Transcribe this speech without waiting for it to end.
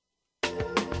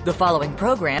The following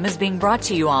program is being brought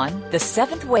to you on the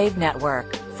Seventh Wave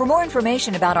Network. For more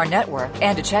information about our network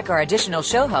and to check our additional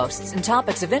show hosts and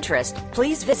topics of interest,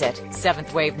 please visit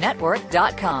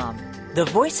seventhwavenetwork.com. The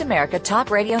Voice America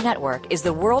Talk Radio Network is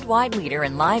the worldwide leader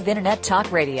in live Internet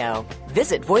talk radio.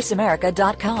 Visit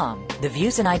voiceamerica.com. The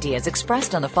views and ideas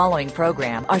expressed on the following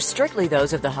program are strictly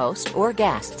those of the host or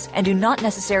guests and do not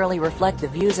necessarily reflect the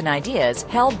views and ideas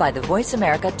held by the Voice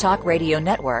America Talk Radio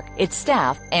Network, its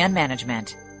staff, and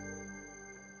management.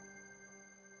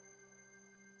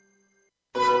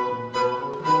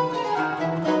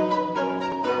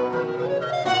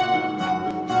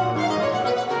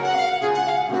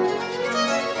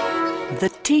 The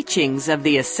teachings of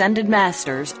the Ascended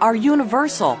Masters are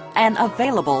universal and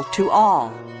available to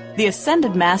all. The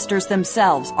Ascended Masters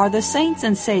themselves are the saints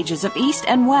and sages of East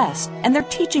and West, and their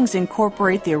teachings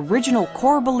incorporate the original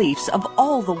core beliefs of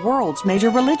all the world's major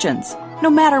religions.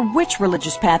 No matter which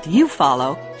religious path you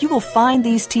follow, you will find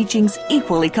these teachings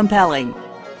equally compelling.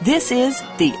 This is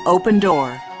The Open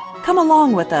Door. Come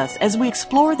along with us as we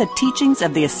explore the teachings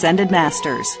of the Ascended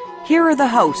Masters. Here are the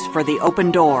hosts for The Open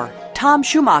Door, Tom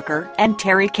Schumacher and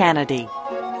Terry Kennedy.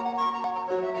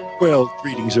 Well,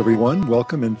 greetings everyone.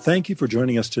 Welcome and thank you for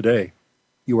joining us today.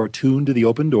 You are tuned to The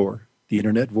Open Door, the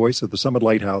internet voice of the Summit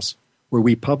Lighthouse, where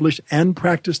we publish and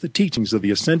practice the teachings of the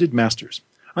Ascended Masters.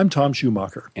 I'm Tom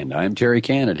Schumacher. And I'm Terry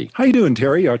Kennedy. How you doing,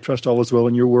 Terry? I trust all is well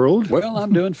in your world. Well,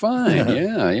 I'm doing fine.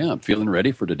 Yeah. I'm feeling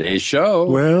ready for today's show.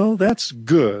 Well, that's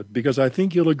good, because I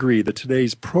think you'll agree that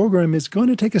today's program is going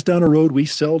to take us down a road we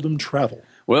seldom travel.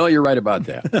 Well, you're right about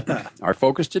that. Our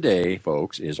focus today,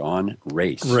 folks, is on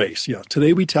race. Race, yeah.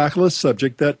 Today we tackle a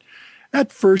subject that,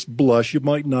 at first blush, you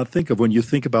might not think of when you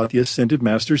think about the Ascended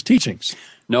Masters' teachings.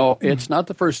 No, it's not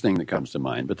the first thing that comes to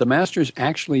mind, but the Masters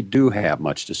actually do have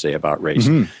much to say about race,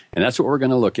 and that's what we're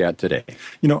going to look at today.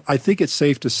 You know, I think it's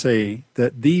safe to say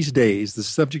that these days the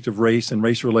subject of race and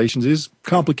race relations is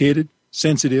complicated,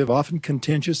 sensitive, often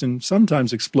contentious, and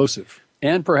sometimes explosive.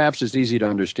 And perhaps it's easy to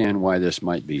understand why this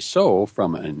might be so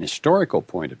from an historical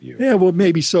point of view. Yeah, well,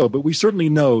 maybe so, but we certainly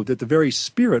know that the very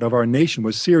spirit of our nation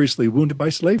was seriously wounded by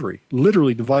slavery,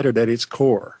 literally divided at its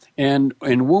core. And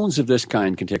wounds of this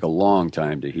kind can take a long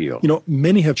time to heal. You know,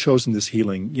 many have chosen this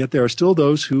healing, yet there are still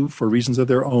those who, for reasons of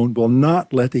their own, will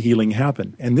not let the healing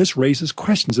happen. And this raises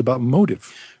questions about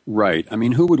motive. Right. I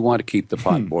mean, who would want to keep the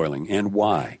pot boiling, and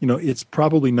why? You know, it's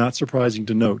probably not surprising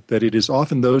to note that it is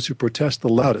often those who protest the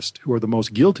loudest who are the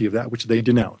most guilty of that which they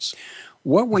denounce.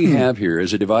 What we have here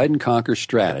is a divide and conquer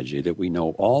strategy that we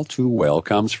know all too well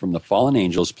comes from the fallen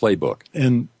angels playbook.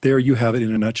 And there you have it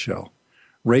in a nutshell.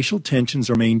 Racial tensions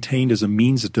are maintained as a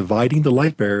means of dividing the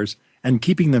light bearers and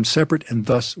keeping them separate and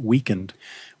thus weakened.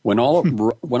 When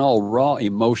all raw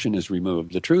emotion is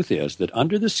removed, the truth is that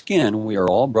under the skin, we are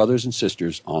all brothers and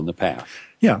sisters on the path.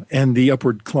 Yeah, and the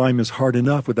upward climb is hard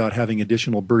enough without having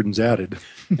additional burdens added.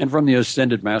 And from the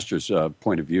Ascended Master's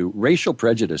point of view, racial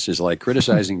prejudice is like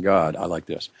criticizing God, I like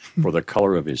this, for the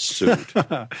color of his suit.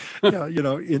 Yeah, you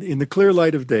know, in the clear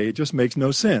light of day, it just makes no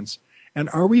sense. And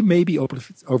are we maybe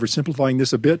oversimplifying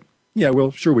this a bit? Yeah,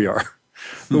 well, sure we are.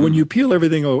 But when you peel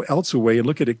everything else away and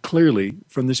look at it clearly,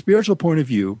 from the spiritual point of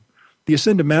view, the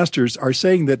Ascended Masters are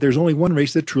saying that there's only one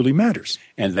race that truly matters.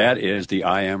 And that is the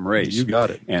I Am race. You got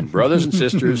it. And brothers and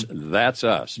sisters, that's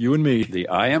us. You and me. The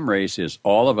I Am race is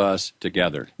all of us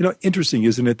together. You know, interesting,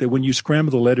 isn't it, that when you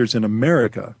scramble the letters in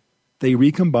America, they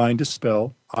recombine to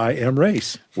spell I Am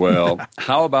race. Well,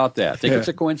 how about that? Think it's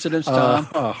a coincidence, Tom?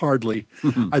 Hardly.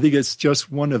 I think it's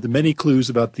just one of the many clues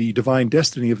about the divine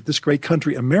destiny of this great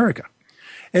country, America.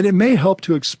 And it may help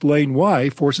to explain why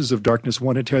forces of darkness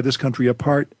want to tear this country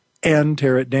apart and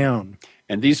tear it down.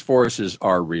 And these forces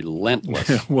are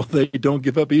relentless. Well, they don't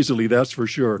give up easily, that's for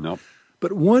sure. Nope.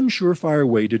 But one surefire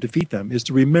way to defeat them is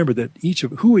to remember that each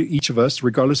of us,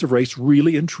 regardless of race,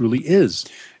 really and truly is.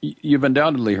 You've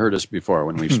undoubtedly heard us before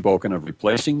when we've spoken of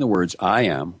replacing the words I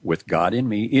am with God in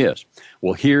me is.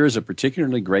 Well, here's a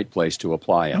particularly great place to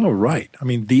apply it. Oh, right. I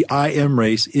mean, the I am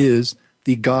race is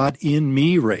the God in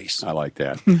me race. I like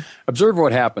that. Observe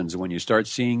what happens when you start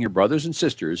seeing your brothers and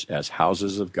sisters as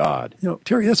houses of God. You know,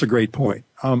 Terry, that's a great point.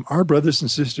 Our brothers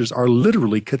and sisters are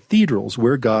literally cathedrals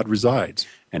where God resides.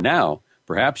 And now,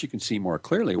 perhaps you can see more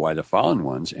clearly why the fallen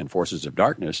ones and forces of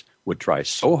darkness would try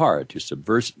so hard to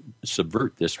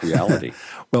subvert this reality.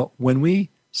 Well, when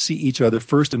we see each other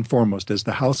first and foremost as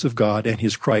the house of God and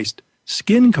his Christ,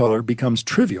 skin color becomes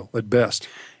trivial at best.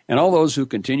 And all those who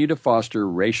continue to foster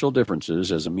racial differences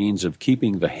as a means of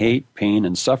keeping the hate, pain,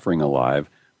 and suffering alive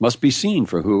must be seen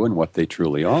for who and what they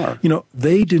truly are. You know,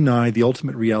 they deny the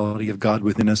ultimate reality of God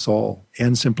within us all.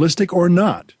 And simplistic or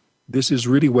not, This is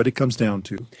really what it comes down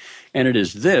to. And it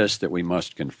is this that we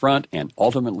must confront and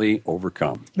ultimately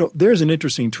overcome. There's an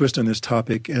interesting twist on this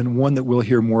topic, and one that we'll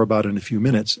hear more about in a few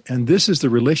minutes, and this is the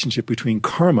relationship between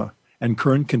karma and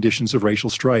current conditions of racial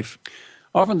strife.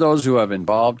 Often those who have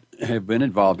been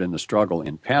involved in the struggle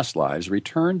in past lives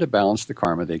return to balance the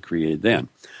karma they created then.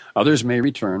 Others may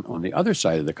return on the other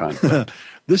side of the conflict.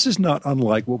 This is not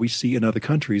unlike what we see in other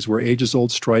countries where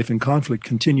ages-old strife and conflict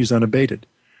continues unabated.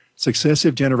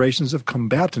 Successive generations of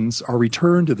combatants are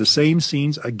returned to the same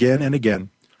scenes again and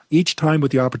again, each time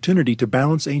with the opportunity to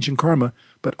balance ancient karma,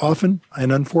 but often,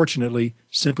 and unfortunately,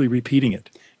 simply repeating it.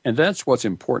 And that's what's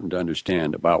important to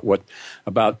understand about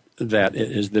that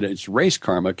is that its race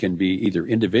karma can be either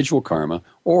individual karma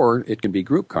or it can be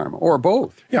group karma or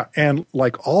both. Yeah, and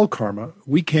like all karma,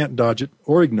 we can't dodge it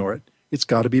or ignore it. It's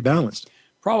got to be balanced.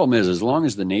 Problem is, as long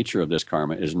as the nature of this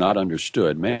karma is not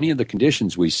understood, many of the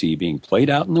conditions we see being played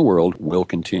out in the world will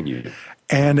continue.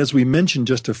 And as we mentioned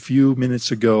just a few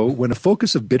minutes ago, when a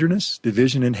focus of bitterness,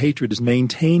 division, and hatred is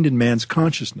maintained in man's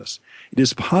consciousness, it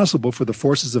is possible for the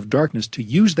forces of darkness to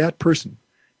use that person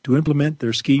to implement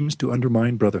their schemes to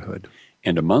undermine brotherhood.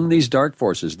 And among these dark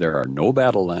forces, there are no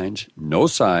battle lines, no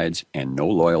sides, and no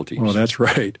loyalties. Oh, that's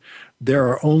right. There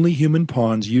are only human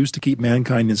pawns used to keep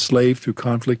mankind enslaved through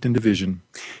conflict and division.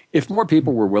 If more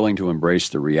people were willing to embrace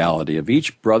the reality of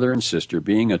each brother and sister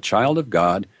being a child of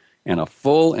God and a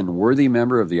full and worthy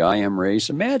member of the I Am race,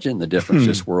 imagine the difference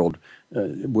this world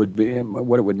would be,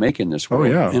 what it would make in this world,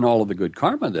 and all of the good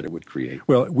karma that it would create.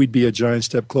 Well, we'd be a giant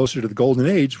step closer to the golden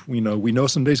age. We know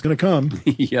someday's going to come.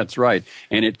 Yeah, that's right.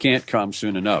 And it can't come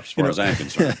soon enough, as far as I'm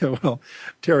concerned. Well,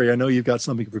 Terry, I know you've got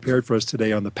something prepared for us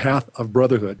today on the path of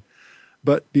brotherhood.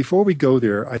 But before we go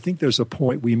there, I think there's a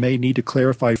point we may need to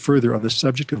clarify further on the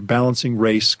subject of balancing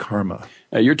race karma.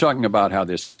 You're talking about how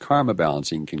this karma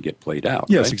balancing can get played out.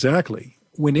 Yes, right? Exactly.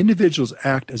 When individuals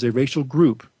act as a racial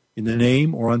group in the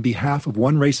name or on behalf of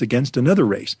one race against another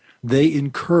race, they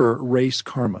incur race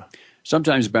karma.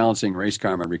 Sometimes balancing race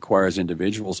karma requires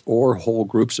individuals or whole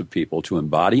groups of people to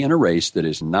embody in a race that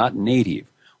is not native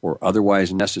or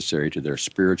otherwise necessary to their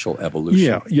spiritual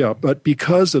evolution. Yeah, but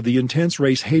because of the intense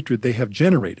race hatred they have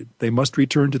generated, they must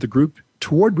return to the group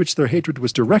toward which their hatred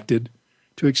was directed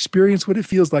to experience what it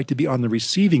feels like to be on the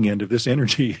receiving end of this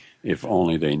energy. If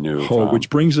only they knew. Oh,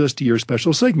 which brings us to your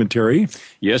special segment, Terry.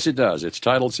 Yes, it does. It's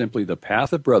titled simply The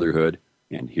Path of Brotherhood,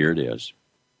 and here it is.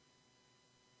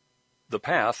 The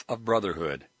Path of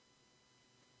Brotherhood.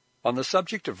 On the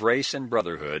subject of race and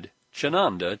brotherhood,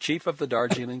 Chananda, chief of the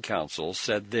Darjeeling Council,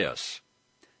 said this: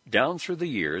 "Down through the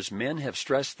years, men have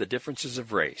stressed the differences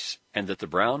of race, and that the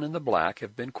brown and the black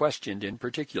have been questioned in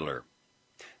particular.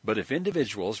 But if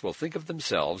individuals will think of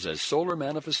themselves as solar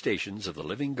manifestations of the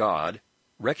living God,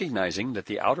 recognizing that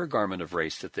the outer garment of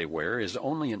race that they wear is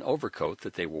only an overcoat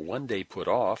that they will one day put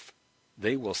off,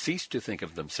 they will cease to think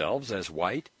of themselves as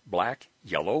white, black,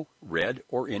 yellow, red,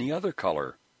 or any other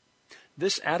color.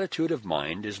 This attitude of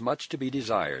mind is much to be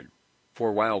desired,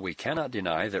 for while we cannot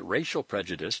deny that racial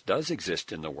prejudice does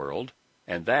exist in the world,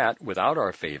 and that, without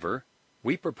our favor,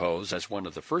 we propose as one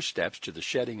of the first steps to the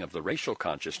shedding of the racial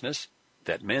consciousness,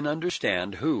 that men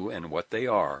understand who and what they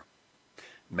are.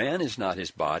 Man is not his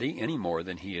body any more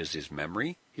than he is his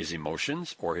memory, his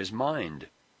emotions, or his mind.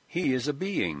 He is a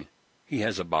being. He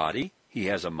has a body, he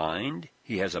has a mind,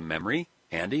 he has a memory,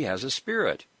 and he has a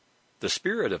spirit. The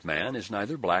spirit of man is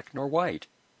neither black nor white.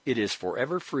 It is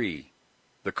forever free.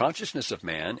 The consciousness of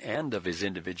man and of his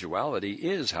individuality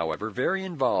is, however, very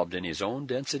involved in his own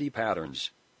density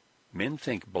patterns. Men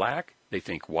think black, they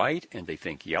think white, and they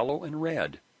think yellow and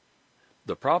red.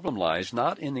 The problem lies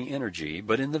not in the energy,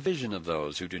 but in the vision of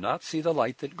those who do not see the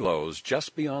light that glows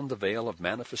just beyond the veil of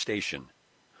manifestation,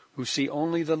 who see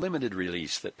only the limited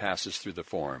release that passes through the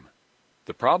form.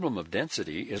 The problem of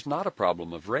density is not a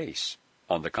problem of race.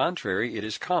 On the contrary, it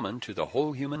is common to the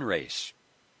whole human race.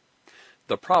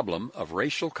 The problem of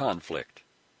racial conflict.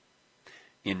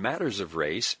 In matters of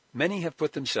race, many have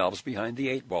put themselves behind the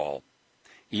 8-ball.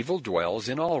 Evil dwells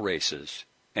in all races,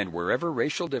 and wherever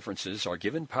racial differences are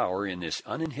given power in this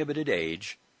uninhibited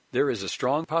age, there is a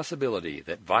strong possibility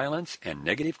that violence and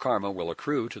negative karma will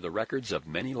accrue to the records of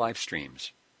many life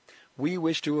streams. We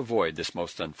wish to avoid this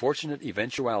most unfortunate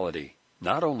eventuality,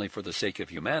 not only for the sake of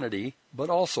humanity, but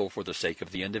also for the sake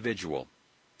of the individual.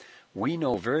 We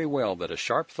know very well that a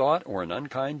sharp thought or an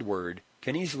unkind word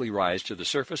can easily rise to the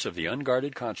surface of the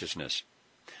unguarded consciousness.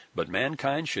 But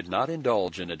mankind should not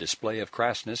indulge in a display of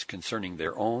crassness concerning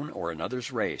their own or another's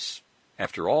race.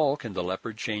 After all, can the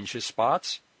leopard change his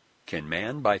spots? Can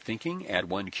man, by thinking, add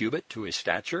 1 cubit to his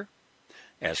stature?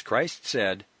 As Christ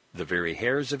said, "The very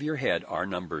hairs of your head are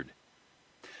numbered."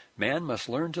 Man must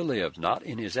learn to live not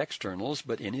in his externals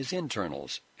but in his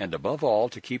internals, and above all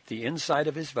to keep the inside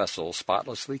of his vessel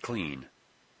spotlessly clean.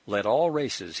 Let all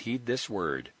races heed this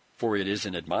word, for it is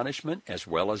an admonishment as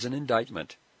well as an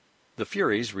indictment. The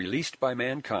furies released by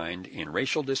mankind in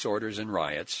racial disorders and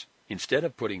riots, instead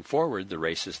of putting forward the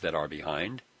races that are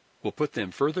behind, will put them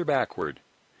further backward,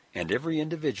 and every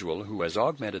individual who has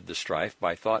augmented the strife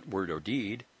by thought, word, or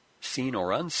deed, seen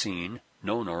or unseen,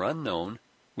 known or unknown,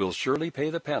 will surely pay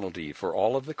the penalty for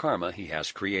all of the karma he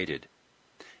has created.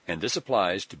 And this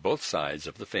applies to both sides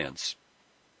of the fence.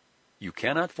 You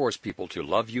cannot force people to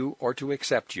love you or to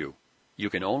accept you. You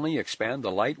can only expand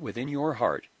the light within your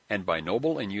heart, and by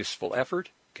noble and useful effort,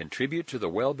 contribute to the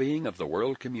well-being of the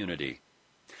world community.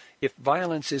 If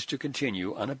violence is to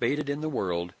continue unabated in the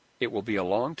world, it will be a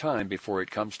long time before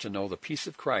it comes to know the peace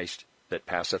of Christ that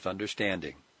passeth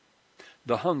understanding.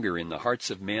 The hunger in the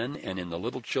hearts of men and in the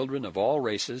little children of all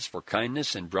races for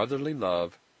kindness and brotherly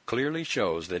love clearly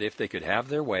shows that if they could have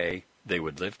their way, they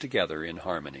would live together in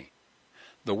harmony.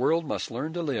 The world must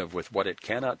learn to live with what it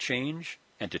cannot change,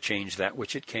 and to change that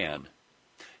which it can.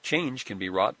 Change can be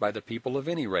wrought by the people of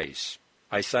any race.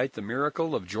 I cite the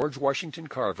miracle of George Washington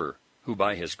Carver, who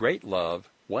by his great love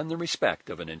won the respect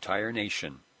of an entire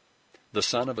nation. The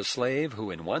son of a slave who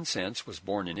in one sense was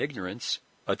born in ignorance,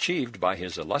 achieved by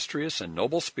his illustrious and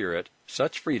noble spirit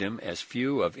such freedom as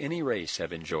few of any race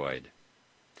have enjoyed.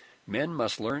 Men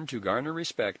must learn to garner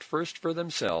respect first for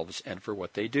themselves and for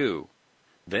what they do.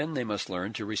 Then they must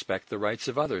learn to respect the rights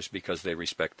of others because they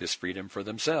respect this freedom for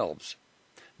themselves.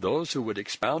 Those who would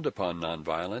expound upon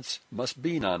nonviolence must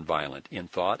be nonviolent in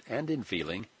thought and in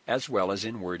feeling, as well as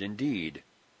in word and deed.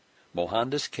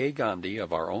 Mohandas K. Gandhi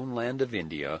of our own land of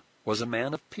India was a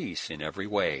man of peace in every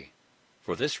way.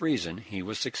 For this reason, he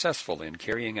was successful in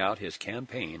carrying out his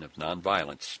campaign of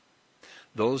nonviolence.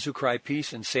 Those who cry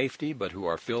peace and safety but who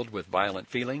are filled with violent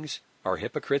feelings are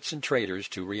hypocrites and traitors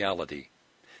to reality.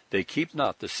 They keep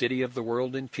not the city of the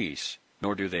world in peace,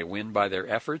 nor do they win by their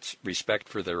efforts respect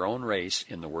for their own race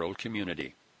in the world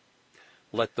community.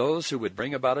 Let those who would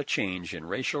bring about a change in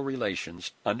racial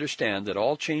relations understand that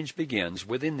all change begins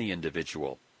within the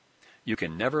individual. You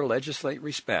can never legislate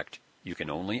respect, you can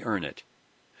only earn it.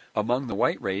 Among the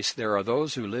white race there are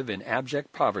those who live in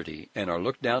abject poverty and are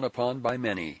looked down upon by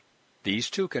many. These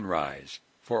too can rise,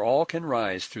 for all can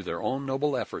rise through their own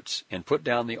noble efforts and put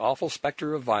down the awful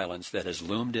specter of violence that has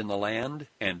loomed in the land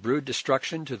and brewed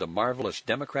destruction to the marvelous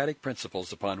democratic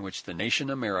principles upon which the nation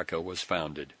America was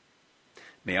founded.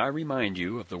 May I remind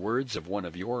you of the words of one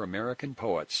of your American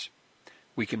poets.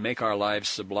 We can make our lives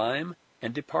sublime,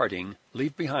 and departing,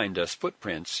 leave behind us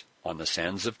footprints on the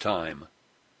sands of time.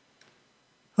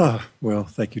 Well,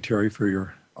 thank you, Terry, for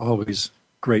your always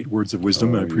great words of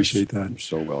wisdom. I appreciate that. You're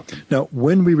so welcome. Now,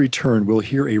 when we return, we'll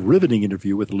hear a riveting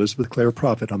interview with Elizabeth Clare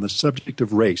Prophet on the subject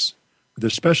of race, with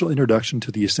a special introduction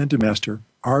to the Ascended Master,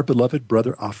 our beloved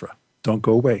brother Afra. Don't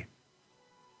go away.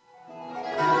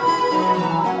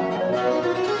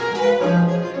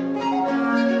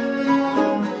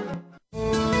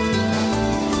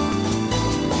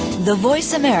 The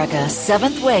Voice America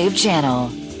 7th Wave Channel.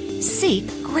 Seek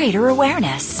greater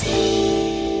awareness.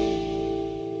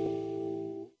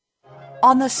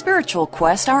 On the spiritual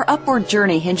quest, our upward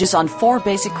journey hinges on 4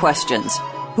 basic questions.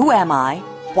 Who am I?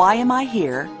 Why am I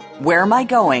here? Where am I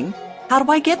going? How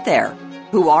do I get there?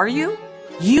 Who are you?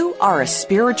 You are a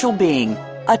spiritual being,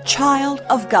 a child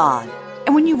of God.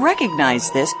 And when you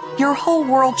recognize this, your whole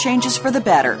world changes for the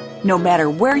better. No matter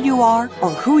where you are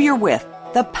or who you're with,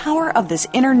 the power of this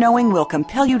inner knowing will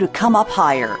compel you to come up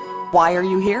higher. Why are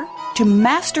you here? To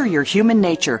master your human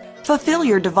nature, fulfill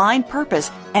your divine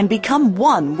purpose, and become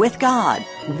one with God.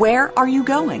 Where are you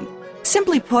going?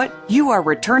 Simply put, you are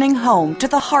returning home to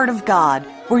the heart of God,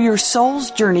 where your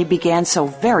soul's journey began so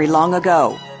very long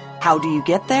ago. How do you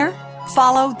get there?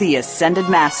 Follow the Ascended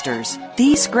Masters.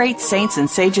 These great saints and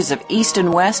sages of East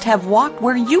and West have walked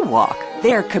where you walk.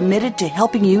 They are committed to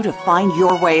helping you to find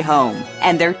your way home,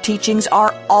 and their teachings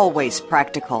are always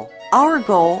practical. Our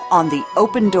goal on The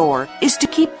Open Door is to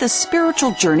keep the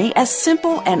spiritual journey as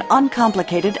simple and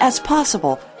uncomplicated as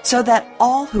possible, so that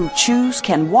all who choose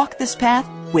can walk this path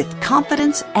with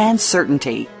confidence and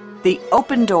certainty. The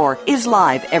Open Door is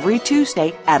live every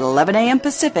Tuesday at 11 a.m.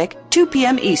 Pacific, 2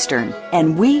 p.m. Eastern,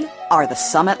 and we are the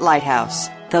Summit Lighthouse,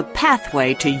 the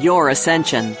pathway to your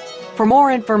ascension. For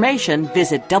more information,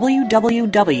 visit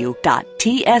www.tsl.org.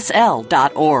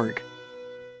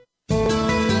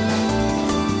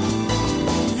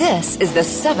 This is the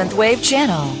 7th Wave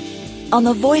Channel on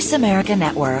the Voice America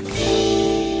Network.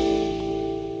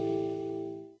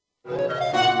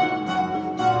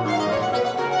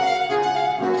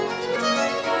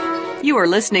 You are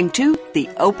listening to The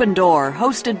Open Door,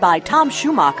 hosted by Tom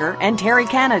Schumacher and Terry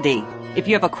Kennedy. If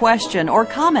you have a question or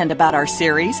comment about our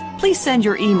series, please send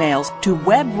your emails to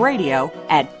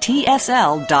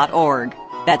webradio@tsl.org.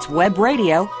 That's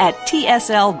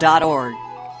webradio@tsl.org.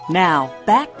 Now,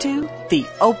 back to The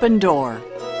Open Door.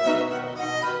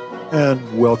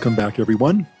 And welcome back,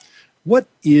 everyone. What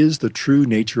is the true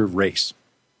nature of race?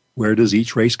 Where does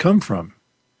each race come from?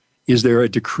 Is there a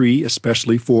decree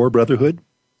especially for brotherhood?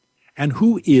 And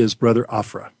who is Brother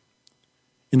Afra?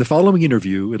 In the following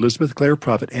interview, Elizabeth Clare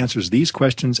Prophet answers these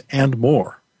questions and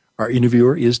more. Our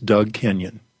interviewer is Doug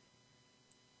Kenyon.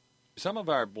 Some of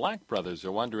our black brothers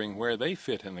are wondering where they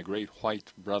fit in the great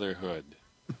white brotherhood.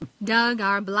 Doug,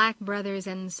 our black brothers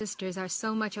and sisters are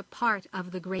so much a part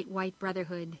of the great white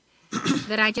brotherhood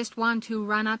that I just want to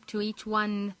run up to each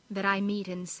one that I meet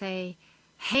and say,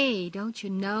 hey, don't you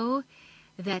know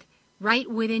that right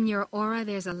within your aura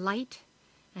there's a light?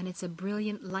 And it's a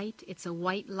brilliant light. It's a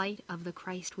white light of the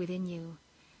Christ within you.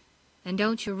 And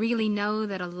don't you really know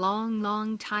that a long,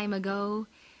 long time ago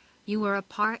you were a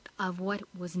part of what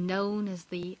was known as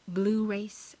the blue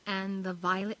race and the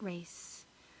violet race,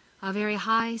 a very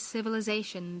high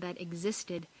civilization that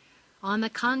existed on the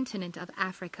continent of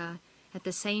Africa at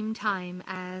the same time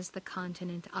as the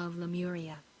continent of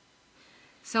Lemuria.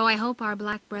 So I hope our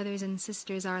black brothers and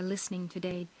sisters are listening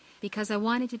today, because I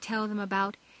wanted to tell them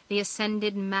about the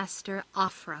ascended master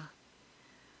Afra.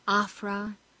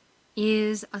 Afra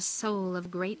is a soul of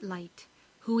great light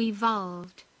who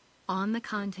evolved on the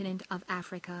continent of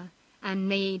Africa and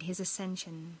made his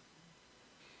ascension.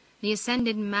 The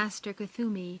ascended master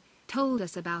Kuthumi told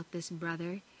us about this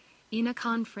brother in a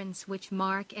conference which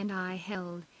Mark and I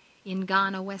held in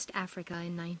Ghana, West Africa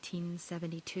in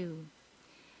 1972.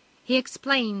 He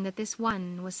explained that this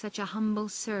one was such a humble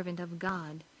servant of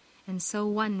God, and so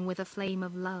one with a flame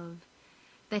of love,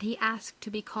 that he asked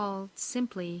to be called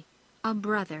simply a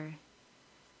brother.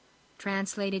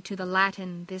 Translated to the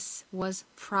Latin, this was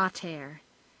frater,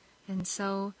 and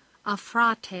so a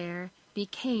frater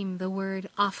became the word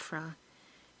Afra,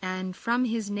 and from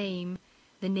his name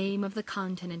the name of the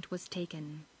continent was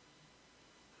taken.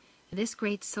 This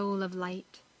great soul of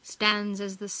light stands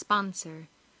as the sponsor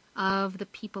of the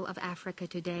people of Africa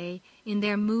today in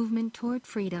their movement toward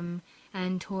freedom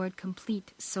and toward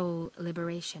complete soul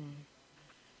liberation.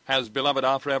 Has beloved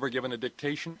Afra ever given a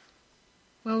dictation?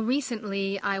 Well,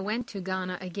 recently I went to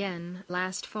Ghana again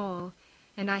last fall,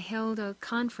 and I held a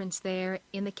conference there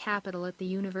in the capital at the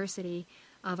University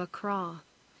of Accra.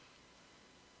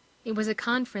 It was a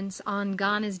conference on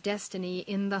Ghana's destiny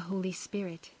in the Holy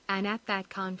Spirit, and at that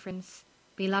conference,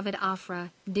 beloved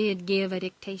Afra did give a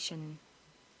dictation.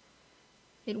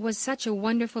 It was such a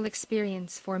wonderful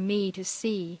experience for me to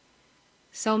see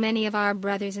so many of our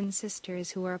brothers and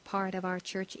sisters who are a part of our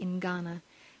church in Ghana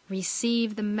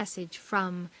receive the message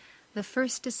from the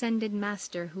first ascended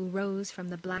master who rose from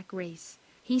the black race.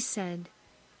 He said,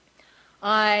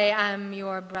 I am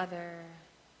your brother,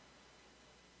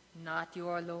 not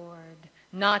your Lord,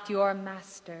 not your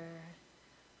master,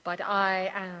 but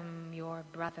I am your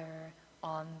brother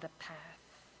on the path.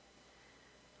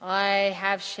 I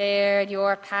have shared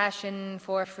your passion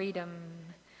for freedom.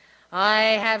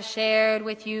 I have shared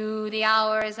with you the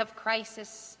hours of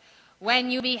crisis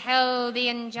when you beheld the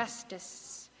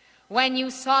injustice, when you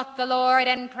sought the Lord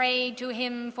and prayed to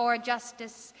him for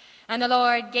justice, and the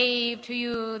Lord gave to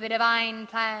you the divine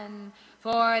plan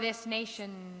for this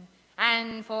nation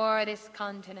and for this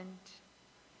continent.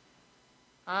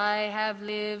 I have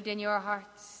lived in your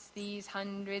hearts these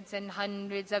hundreds and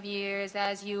hundreds of years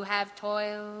as you have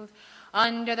toiled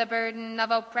under the burden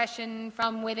of oppression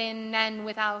from within and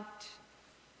without.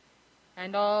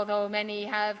 And although many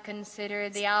have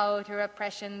considered the outer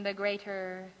oppression the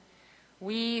greater,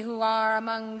 we who are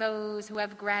among those who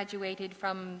have graduated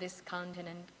from this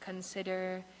continent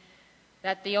consider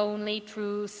that the only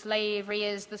true slavery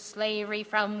is the slavery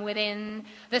from within,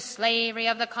 the slavery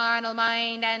of the carnal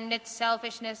mind and its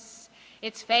selfishness,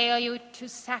 its failure to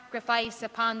sacrifice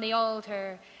upon the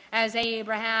altar as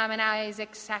Abraham and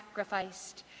Isaac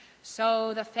sacrificed.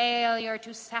 So the failure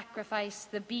to sacrifice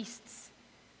the beasts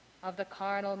of the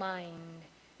carnal mind,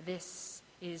 this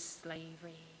is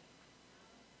slavery.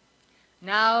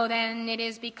 Now then, it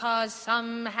is because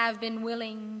some have been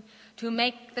willing to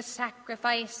make the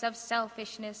sacrifice of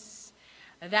selfishness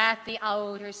that the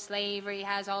outer slavery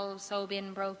has also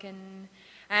been broken,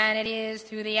 and it is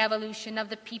through the evolution of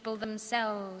the people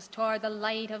themselves toward the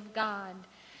light of God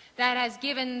that has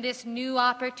given this new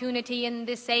opportunity in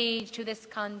this age to this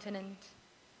continent.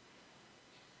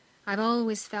 I've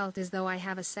always felt as though I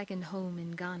have a second home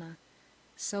in Ghana.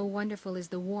 So wonderful is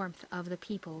the warmth of the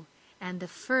people and the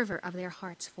fervor of their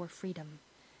hearts for freedom.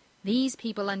 These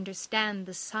people understand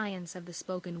the science of the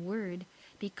spoken word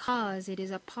because it is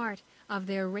a part of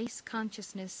their race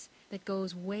consciousness that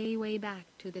goes way, way back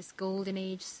to this golden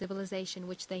age civilization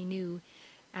which they knew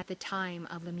at the time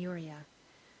of Lemuria.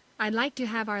 I'd like to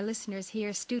have our listeners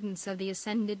hear students of the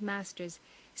Ascended Masters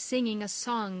singing a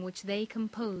song which they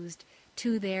composed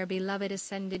to their beloved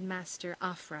Ascended Master,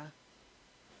 Afra.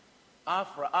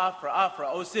 Afra, Afra, Afra,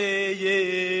 oh say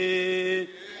ye.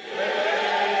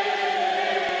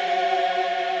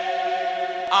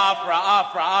 Afra,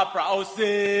 Afra, Afra, oh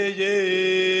say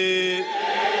ye.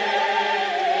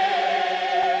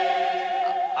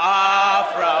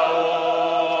 Afra,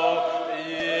 oh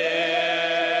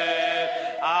yeah.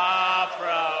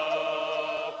 Afra,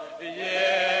 oh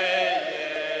yeah.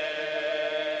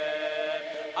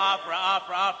 Afra,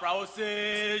 Afra, Afra, oh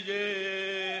say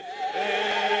ye.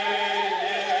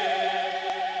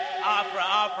 Afra,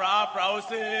 Afra, Afra, oh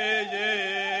say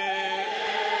ye.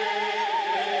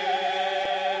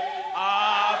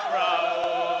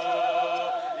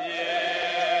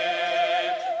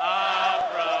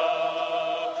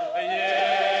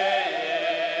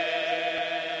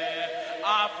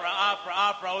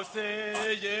 Afra,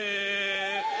 say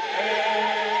yeah.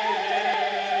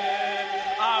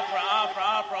 Afra, Afra,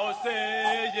 Afra,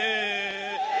 say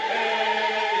yeah.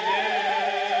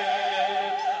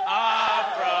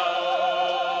 Afra,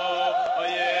 oh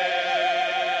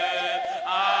yeah.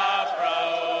 Afra,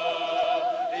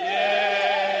 oh yeah.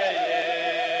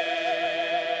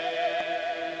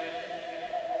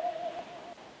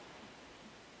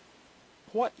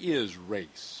 What is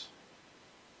race?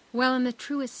 Well, in the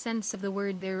truest sense of the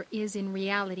word, there is in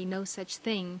reality no such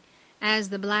thing as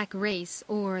the black race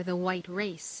or the white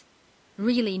race.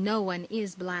 Really, no one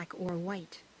is black or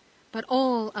white. But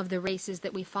all of the races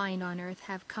that we find on earth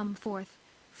have come forth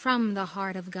from the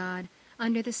heart of God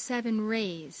under the 7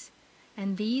 rays.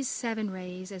 And these 7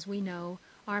 rays, as we know,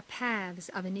 are paths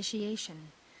of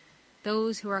initiation.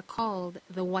 Those who are called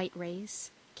the white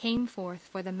race came forth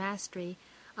for the mastery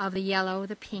of the yellow,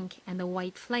 the pink, and the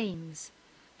white flames.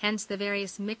 Hence the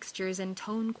various mixtures and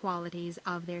tone qualities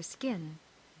of their skin.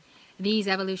 These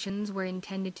evolutions were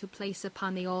intended to place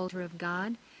upon the altar of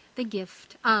God the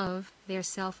gift of their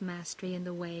self-mastery in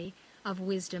the way of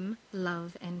wisdom,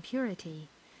 love, and purity.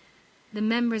 The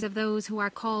members of those who are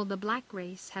called the black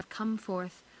race have come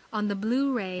forth on the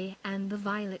blue ray and the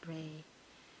violet ray.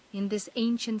 In this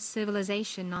ancient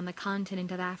civilization on the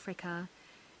continent of Africa,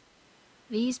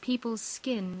 these people's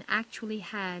skin actually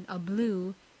had a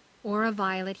blue or a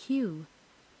violet hue.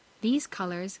 These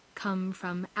colors come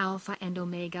from Alpha and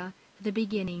Omega, the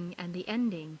beginning and the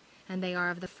ending, and they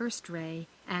are of the 1st ray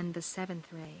and the 7th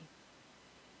ray.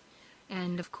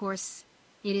 And, of course,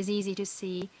 it is easy to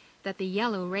see that the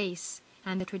yellow race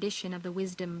and the tradition of the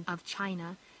wisdom of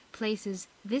China places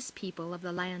this people of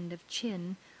the land of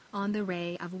Qin on the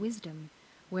ray of wisdom,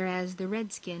 whereas the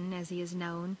redskin, as he is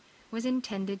known, was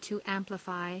intended to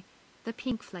amplify the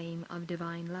pink flame of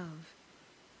divine love.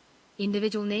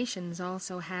 Individual nations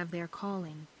also have their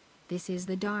calling. This is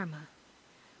the Dharma.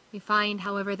 We find,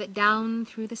 however, that down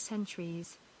through the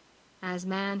centuries, as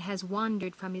man has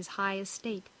wandered from his high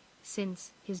estate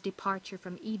since his departure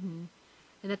from Eden,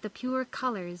 that the pure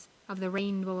colors of the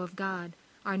rainbow of God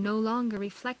are no longer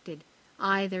reflected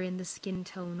either in the skin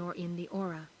tone or in the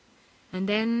aura. And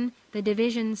then the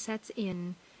division sets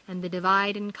in, and the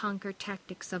divide and conquer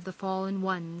tactics of the fallen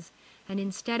ones, and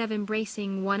instead of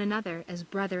embracing one another as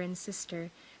brother and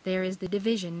sister, there is the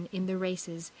division in the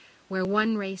races, where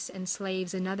one race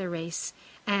enslaves another race,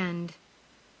 and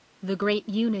the great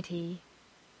unity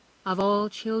of all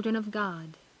children of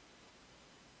God,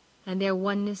 and their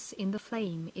oneness in the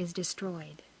flame is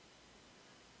destroyed.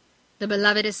 The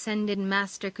beloved Ascended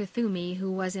Master Kuthumi,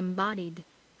 who was embodied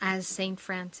as Saint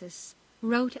Francis,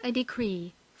 wrote a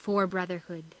decree for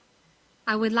brotherhood.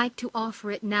 I would like to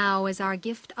offer it now as our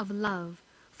gift of love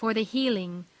for the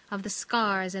healing of the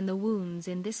scars and the wounds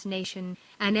in this nation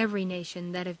and every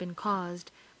nation that have been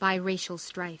caused by racial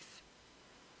strife.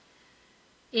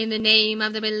 In the name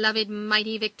of the beloved,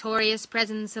 mighty, victorious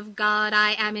presence of God,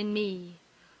 I am in me,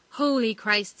 holy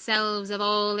Christ selves of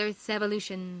all earth's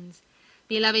evolutions,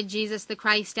 beloved Jesus the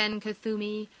Christ and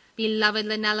Kuthumi, beloved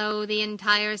Linello, the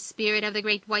entire spirit of the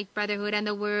great white brotherhood and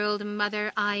the world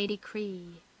mother, I decree.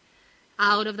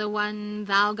 Out of the one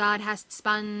thou, God, hast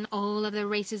spun all of the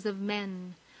races of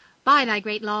men. By thy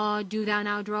great law do thou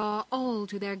now draw all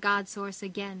to their God-source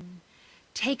again.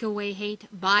 Take away hate,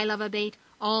 by love abate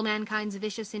all mankind's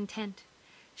vicious intent.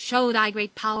 Show thy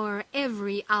great power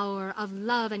every hour of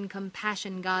love and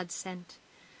compassion God sent.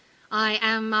 I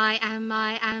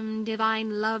am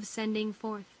divine love sending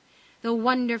forth, the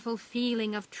wonderful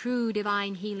feeling of true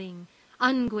divine healing,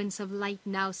 unguents of light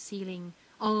now sealing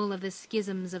all of the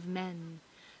schisms of men.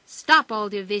 Stop all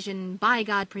division, by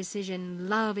God precision,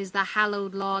 love is the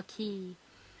hallowed law key.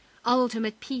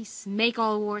 Ultimate peace, make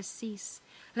all wars cease,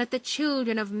 let the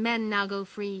children of men now go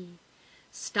free.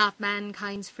 Stop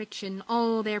mankind's friction,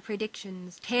 all their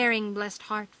predictions, tearing blessed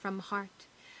heart from heart.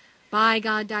 By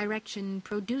God direction,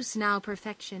 produce now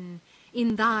perfection,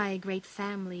 in thy great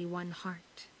family one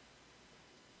heart.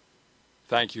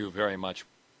 Thank you very much.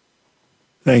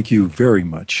 Thank you very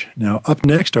much. Now, up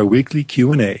next, our weekly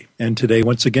Q&A. And today,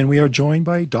 once again, we are joined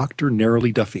by Dr.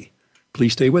 Narrowly Duffy.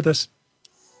 Please stay with us.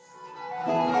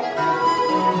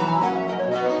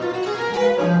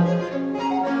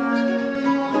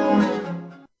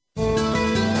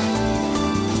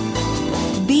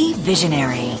 Be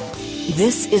visionary.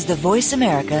 This is the Voice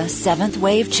America 7th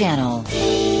Wave Channel.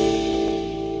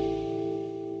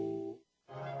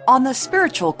 On the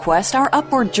spiritual quest, our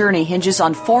upward journey hinges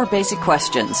on 4 basic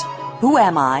questions. Who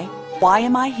am I? Why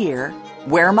am I here?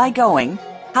 Where am I going?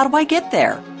 How do I get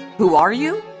there? Who are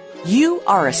you? You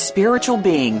are a spiritual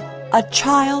being, a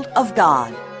child of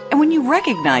God. And when you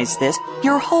recognize this,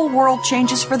 your whole world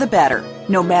changes for the better.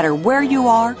 No matter where you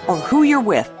are or who you're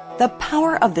with, the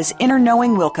power of this inner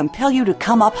knowing will compel you to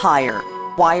come up higher.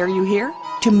 Why are you here?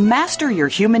 To master your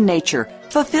human nature,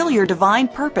 fulfill your divine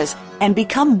purpose, and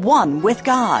become one with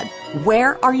God.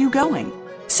 Where are you going?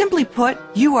 Simply put,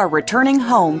 you are returning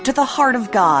home to the heart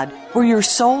of God, where your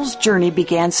soul's journey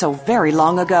began so very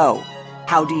long ago.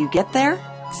 How do you get there?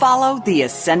 Follow the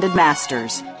Ascended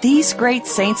Masters. These great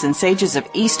saints and sages of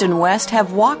East and West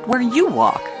have walked where you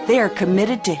walk. They are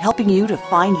committed to helping you to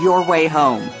find your way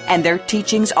home, and their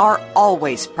teachings are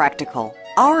always practical.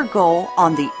 Our goal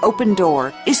on The Open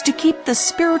Door is to keep the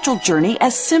spiritual journey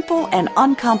as simple and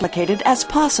uncomplicated as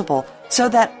possible, so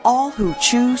that all who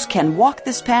choose can walk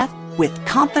this path with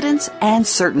confidence and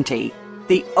certainty.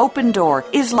 The Open Door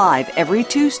is live every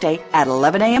Tuesday at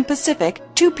 11 a.m. Pacific,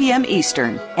 2 p.m.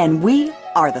 Eastern, and we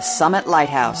are the Summit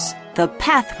Lighthouse, the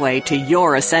pathway to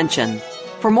your ascension.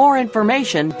 For more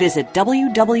information, visit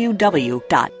www.tsl.org.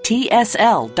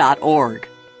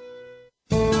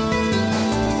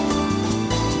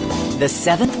 The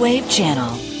 7th Wave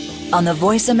Channel on the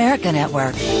Voice America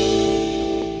Network.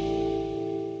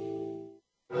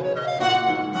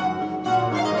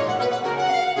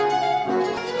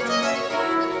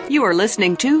 You are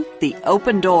listening to The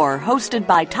Open Door, hosted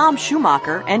by Tom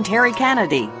Schumacher and Terry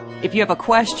Kennedy. If you have a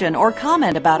question or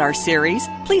comment about our series,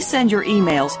 please send your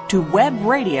emails to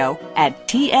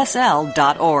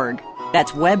webradio@tsl.org.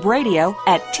 That's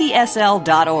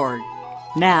webradio@tsl.org.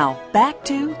 Now, back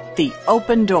to The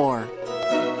Open Door.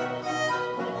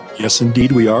 Yes,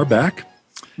 indeed, we are back.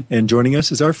 And joining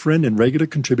us is our friend and regular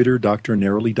contributor, Dr.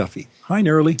 Narrowly Duffy. Hi,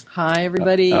 Narrowly. Hi,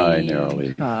 everybody. Hi,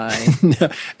 Narrowly. Hi.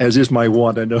 As is my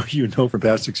wont, I know you know from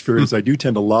past experience, I do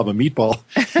tend to lob a meatball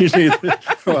usually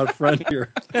out front here.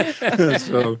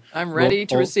 So I'm ready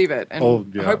to receive it and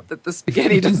hope that the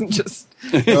spaghetti doesn't just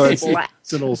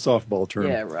it's an old softball term.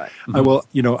 Yeah, right.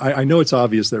 I know it's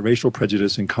obvious that racial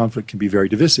prejudice and conflict can be very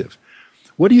divisive.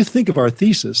 What do you think of our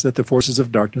thesis that the forces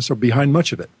of darkness are behind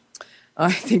much of it? I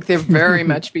think they're very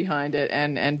much behind it,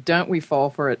 and don't we fall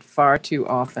for it far too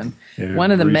often?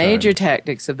 One of the major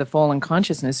tactics of the fallen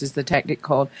consciousness is the tactic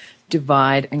called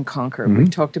divide and conquer. We've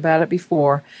talked about it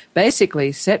before.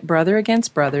 Basically, set brother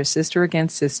against brother, sister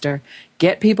against sister,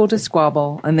 get people to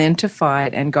squabble, and then to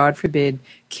fight, and God forbid,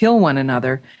 kill one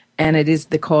another. And it is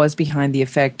the cause behind the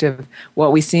effect of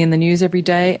what we see in the news every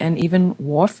day and even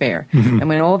warfare. And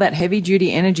when all that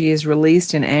heavy-duty energy is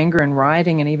released in anger and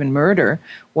rioting and even murder,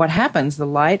 what happens? The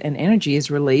light and energy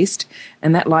is released,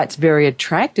 and that light's very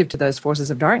attractive to those forces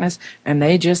of darkness, and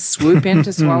they just swoop in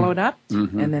to swallow it up,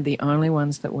 and they're the only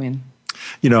ones that win.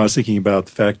 You know, I was thinking about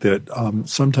the fact that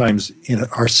sometimes in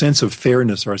our sense of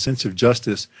fairness, our sense of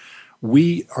justice,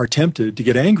 we are tempted to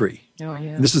get angry. Oh,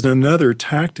 yeah. This is another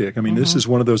tactic. I mean, this is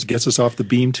one of those gets us off the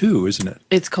beam too, isn't it?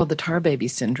 It's called the tar baby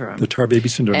syndrome. The tar baby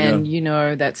syndrome, and you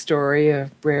know that story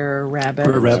of Brer Rabbit,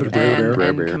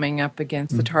 and coming up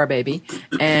against the tar baby,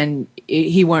 and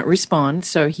he won't respond,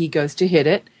 so he goes to hit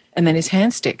it, and then his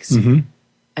hand sticks.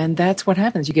 And that's what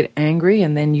happens. You get angry,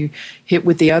 and then you hit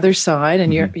with the other side,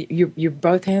 and your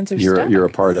both hands are stuck. You're a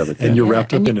part of it. And you're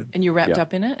wrapped up in it. And you're wrapped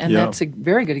up in it, and that's a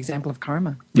very good example of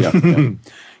karma.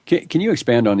 Can you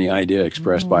expand on the idea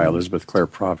expressed by Elizabeth Clare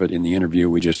Prophet in the interview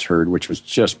we just heard, which was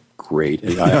just great?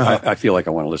 I feel like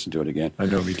I want to listen to it again. I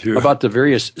know, me too. About the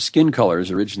various skin colors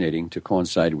originating to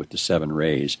coincide with the 7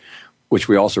 rays, which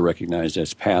we also recognize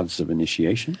as paths of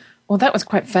initiation. Well, that was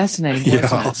quite fascinating,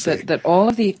 wasn't it? That all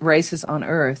of the races on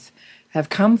Earth have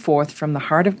come forth from the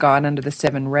heart of God under the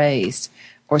 7 rays,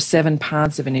 or 7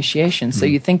 paths of initiation. So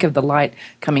you think of the light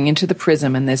coming into the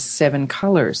prism, and there's 7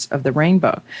 colors of the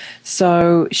rainbow.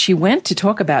 So she went to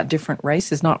talk about different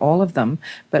races, not all of them,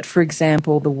 but for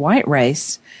example, the white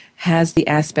race has the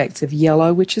aspects of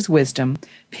yellow, which is wisdom,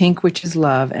 pink, which is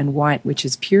love, and white, which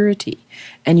is purity.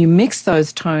 And you mix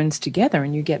those tones together,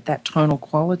 and you get that tonal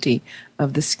quality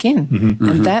of the skin.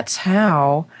 And that's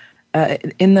how,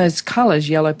 in those colors,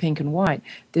 yellow, pink, and white,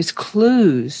 there's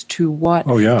clues to what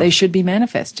they should be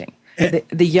manifesting.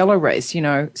 The yellow race,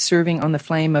 serving on the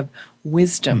flame of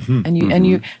wisdom, and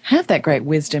you have that great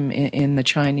wisdom in the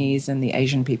Chinese and the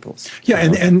Asian peoples. Yeah,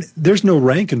 and there's no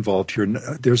rank involved here.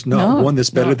 There's not one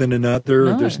that's better than another.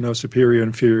 No. There's no superior,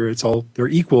 inferior. They're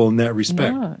equal in that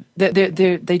respect. No,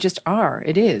 they just are.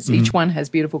 It is. Each one has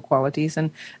beautiful qualities,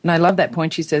 and I love that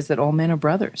point. She says that all men are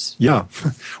brothers. Yeah.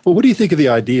 Well, what do you think of the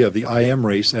idea of the I am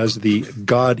race as the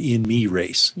God in me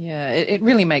race? Yeah, it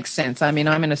really makes sense. I mean,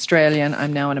 I'm an Australian.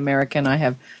 I'm now an American. I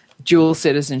have dual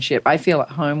citizenship. I feel at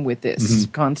home with this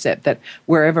concept that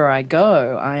wherever I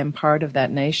go, I am part of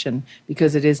that nation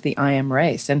because it is the I am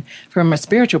race. And from a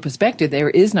spiritual perspective,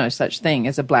 there is no such thing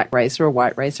as a black race or a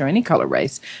white race or any color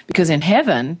race, because in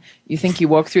heaven, you think you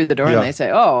walk through the door and they say,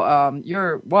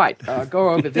 you're white,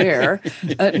 go over there.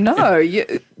 No,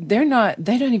 they're not.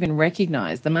 They don't even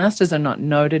recognize. The masters are not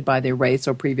noted by their race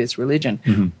or previous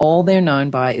religion. All they're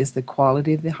known by is the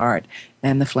quality of the heart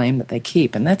and the flame that they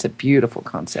keep. And that's a beautiful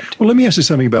concept. Well, let me ask you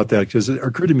something about that, because it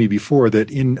occurred to me before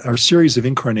that in our series of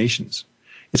incarnations,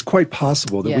 it's quite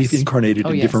possible that we've incarnated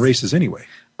in different races anyway.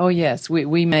 Oh, yes.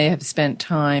 We may have spent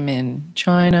time in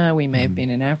China. We may have been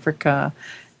in Africa.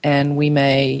 And we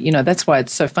may, that's why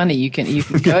it's so funny. You can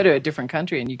go to a different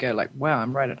country and you go like, wow,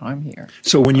 I'm right at home here.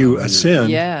 So when you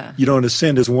ascend, you don't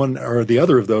ascend as one or the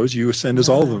other of those. You ascend as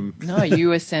all of them. No,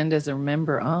 you ascend as a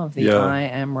member of the I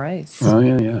am race. Oh,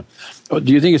 yeah. Oh,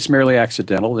 do you think it's merely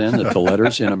accidental then that the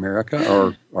letters in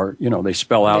America are they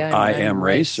spell out I am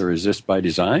race, or is this by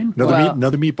design?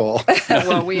 Another meatball.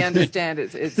 Well, we understand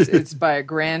it's by a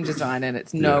grand design, and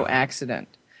it's no accident.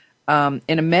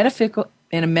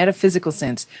 In a metaphysical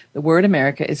sense, the word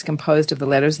America is composed of the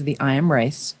letters of the I am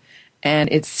race, and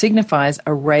it signifies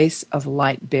a race of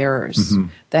light bearers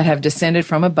that have descended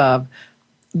from above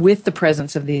with the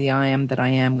presence of the I am that I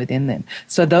am within them.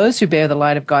 So those who bear the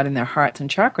light of God in their hearts and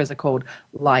chakras are called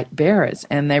light bearers,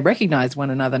 and they recognize one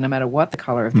another no matter what the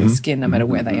color of their skin, no matter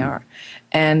where they are.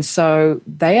 And so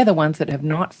they are the ones that have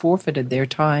not forfeited their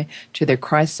tie to their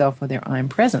Christ self or their I am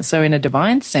presence. So in a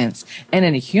divine sense and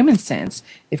in a human sense,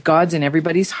 if God's in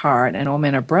everybody's heart and all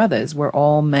men are brothers, we're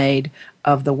all made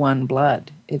of the one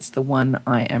blood. It's the one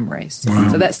I am race.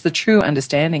 Wow. So that's the true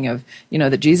understanding of,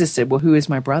 that Jesus said, well, who is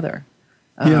my brother?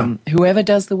 Whoever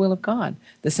does the will of God,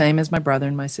 the same as my brother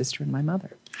and my sister and my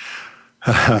mother.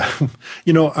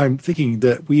 I'm thinking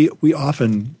that we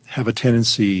often have a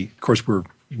tendency, of course, we're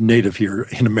native here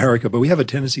in America, but we have a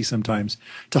tendency sometimes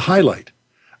to highlight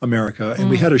America. And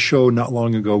we had a show not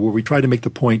long ago where we tried to make the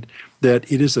point that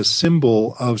it is a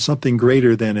symbol of something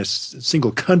greater than a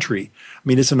single country. I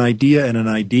mean, it's an idea and an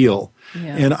ideal.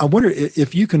 Yeah. And I wonder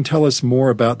if you can tell us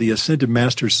more about the Ascended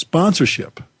Master's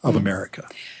sponsorship of America.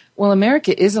 Well,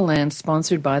 America is a land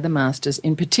sponsored by the Masters,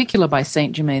 in particular by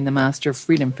Saint Germain, the Master of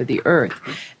Freedom for the Earth.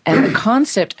 And the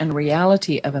concept and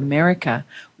reality of America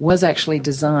was actually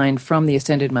designed from the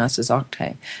Ascended Master's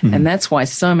octave. And that's why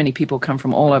so many people come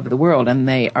from all over the world, and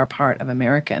they are part of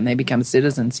America, and they become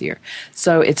citizens here.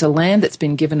 So it's a land that's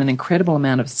been given an incredible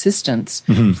amount of assistance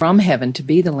from heaven to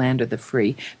be the land of the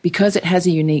free, because it has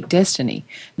a unique destiny.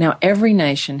 Now, every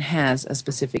nation has a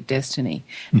specific destiny,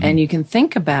 and you can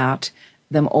think about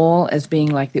them all as being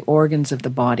like the organs of the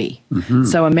body.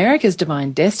 So America's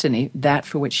divine destiny, that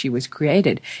for which she was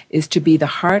created, is to be the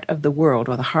heart of the world,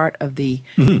 or the heart of the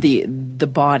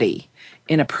body,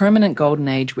 in a permanent golden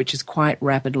age, which is quite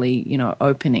rapidly,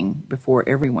 opening before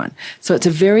everyone. So it's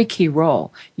a very key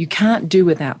role. You can't do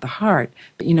without the heart,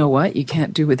 but you know what? You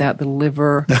can't do without the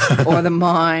liver or the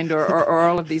mind or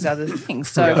all of these other things.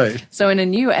 So, so in a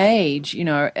new age,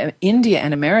 India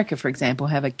and America, for example,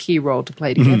 have a key role to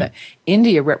play together.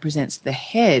 India represents the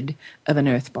head of an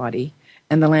earth body,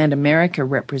 and the land America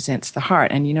represents the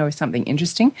heart. And something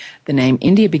interesting? The name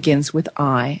India begins with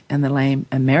I, and the name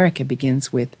America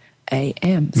begins with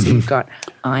A-M. So you've got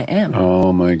I am.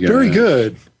 Oh, my God. Very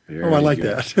good. I like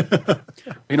that.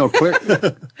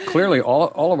 Clearly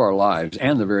all of our lives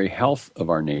and the very health of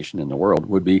our nation and the world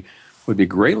would be would be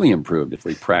greatly improved if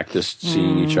we practiced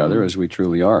seeing each other as we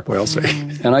truly are. Well said.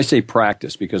 And I say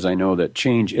practice because I know that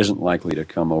change isn't likely to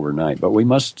come overnight, but we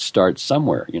must start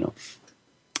somewhere,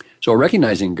 So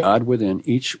recognizing God within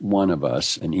each one of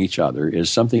us and each other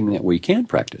is something that we can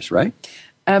practice, right?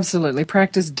 Absolutely.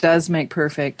 Practice does make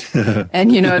perfect. And,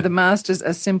 the masters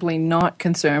are simply not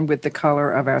concerned with the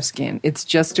color of our skin. It's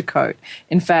just a coat.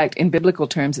 In fact, in biblical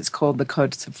terms, it's called the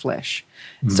coats of flesh.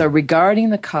 So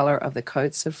regarding the color of the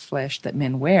coats of flesh that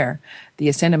men wear, the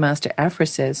Ascended Master Afra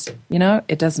says,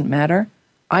 it doesn't matter.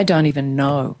 I don't even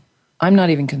know. I'm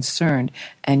not even concerned.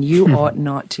 And you ought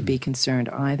not to be concerned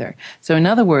either. So in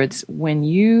other words, when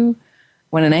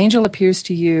an angel appears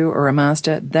to you or a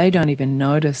master, they don't even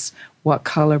notice what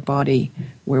color body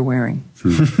we're wearing.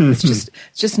 It's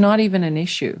just not even an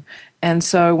issue. And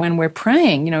so when we're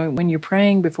praying, when you're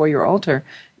praying before your altar,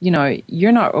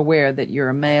 you're not aware that you're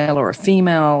a male or a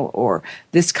female or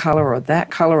this color or that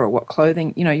color or what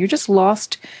clothing. You're just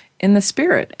lost in the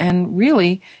spirit. And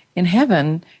really, in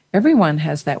heaven, everyone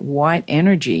has that white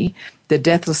energy, the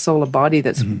deathless solar body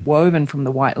that's woven from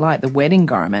the white light, the wedding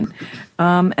garment.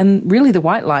 And really, the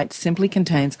white light simply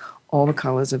contains all the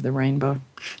colors of the rainbow.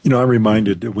 I'm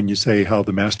reminded when you say how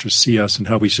the masters see us and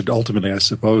how we should ultimately, I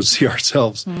suppose, see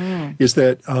ourselves, is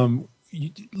that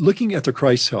looking at the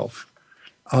Christ self,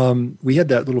 we had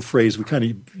that little phrase, we kind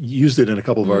of used it in a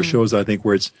couple of our shows, I think,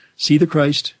 where it's see the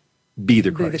Christ, be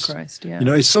the Christ. Be the Christ, yeah.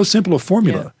 It's so simple a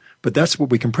formula. Yeah. But that's what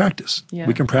we can practice. Yeah.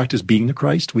 We can practice being the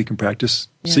Christ. We can practice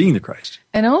seeing the Christ.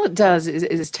 And all it does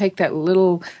is take that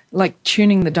little, like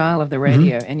tuning the dial of the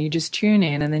radio, and you just tune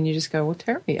in, and then you just go, well,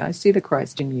 Terry, I see the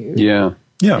Christ in you. Yeah.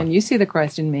 And you see the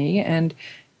Christ in me. And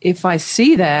if I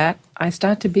see that, I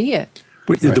start to be it.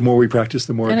 But the more we practice,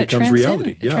 the more it becomes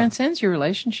reality. It transcends your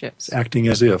relationships. Acting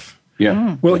as if.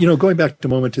 Yeah. Well, going back a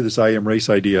moment to this I am race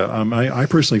idea, I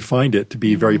personally find it to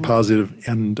be very positive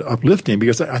and uplifting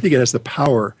because I think it has the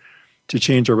power to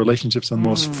change our relationships on the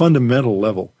most fundamental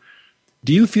level.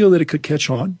 Do you feel that it could catch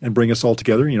on and bring us all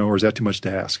together, or is that too much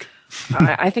to ask?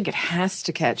 I think it has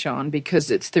to catch on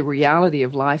because it's the reality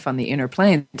of life on the inner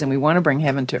planes, and we want to bring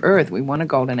heaven to earth. We want a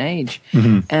golden age,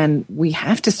 and we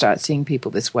have to start seeing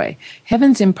people this way.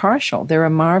 Heaven's impartial. There are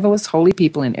marvelous, holy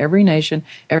people in every nation,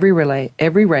 every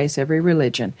race, every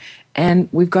religion, and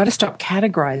we've got to stop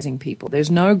categorizing people.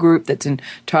 There's no group that's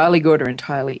entirely good or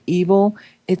entirely evil.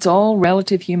 It's all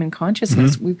relative human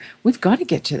consciousness. We've got to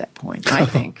get to that point, I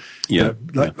think.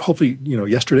 Hopefully,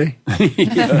 yesterday.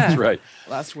 Yeah, that's right.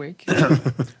 Last week.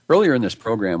 Earlier in this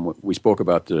program, we spoke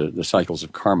about the cycles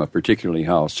of karma, particularly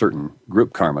how certain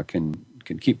group karma can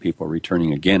keep people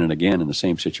returning again and again in the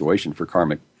same situation for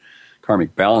karmic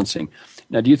balancing.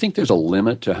 Now, do you think there's a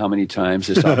limit to how many times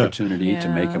this opportunity to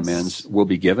make amends will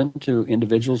be given to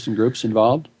individuals and groups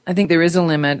involved? I think there is a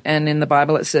limit, and in the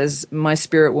Bible it says, my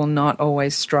spirit will not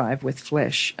always strive with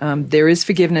flesh. There is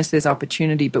forgiveness, there's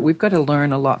opportunity, but we've got to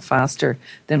learn a lot faster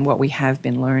than what we have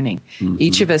been learning.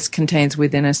 Each of us contains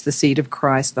within us the seed of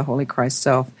Christ, the Holy Christ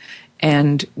self,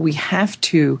 and we have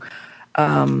to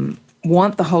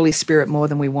want the Holy Spirit more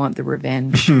than we want the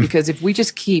revenge, because if we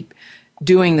just keep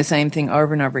doing the same thing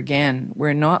over and over again,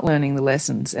 we're not learning the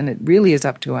lessons, and it really is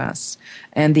up to us.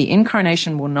 And the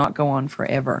incarnation will not go on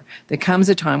forever. There comes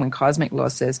a time when cosmic law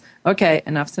says, okay,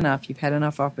 enough's enough, you've had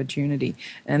enough opportunity.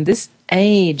 And this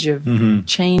age of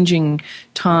changing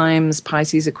times,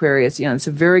 Pisces, Aquarius, it's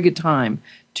a very good time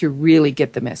to really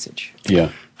get the message.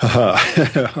 Yeah.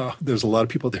 There's a lot of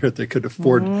people there that could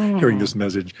afford hearing this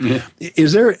message. Yeah.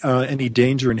 Is there any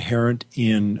danger inherent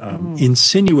in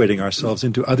insinuating ourselves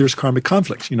into others' karmic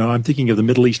conflicts? I'm thinking of the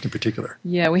Middle East in particular.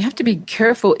 Yeah, we have to be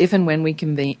careful if and when we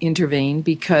can intervene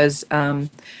because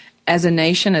as a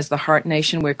nation, as the Heart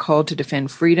Nation, we're called to defend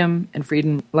freedom and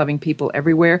freedom-loving people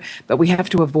everywhere, but we have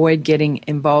to avoid getting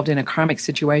involved in a karmic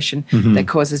situation that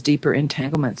causes deeper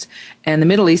entanglements. And the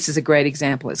Middle East is a great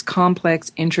example. It's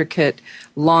complex, intricate,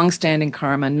 long-standing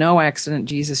karma, no accident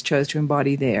Jesus chose to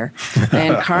embody there.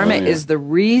 And karma is the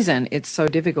reason it's so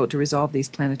difficult to resolve these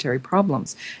planetary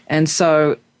problems. And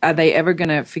so are they ever going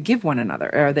to forgive one another?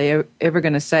 Are they ever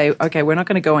going to say, okay, we're not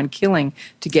going to go on killing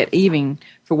to get even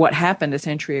for what happened a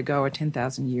century ago or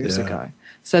 10,000 years ago?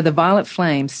 So the violet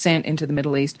flame sent into the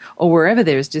Middle East or wherever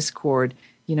there's discord,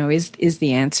 is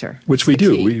the answer. Which we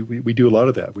do. We do a lot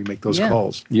of that. We make those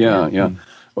calls. Yeah.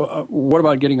 Well, what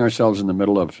about getting ourselves in the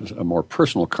middle of a more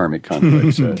personal karmic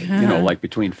conflicts, like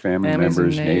between family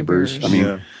members, neighbors? I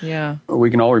mean, we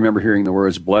can all remember hearing the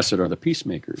words, blessed are the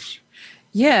peacemakers.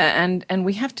 Yeah, and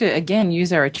we have to, again,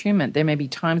 use our attunement. There may be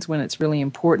times when it's really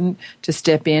important to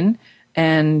step in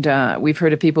And we've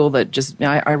heard of people that just,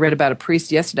 I read about a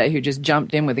priest yesterday who just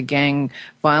jumped in with a gang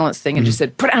violence thing and just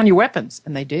said, put down your weapons.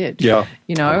 And they did. Yeah.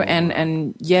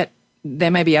 And yet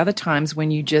there may be other times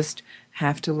when you just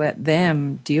have to let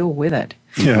them deal with it.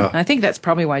 Yeah. And I think that's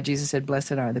probably why Jesus said,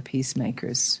 blessed are the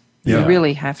peacemakers. Yeah. You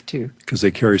really have to. Because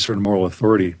they carry certain moral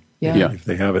authority if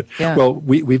they have it. Yeah. Well,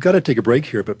 we've got to take a break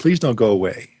here, but please don't go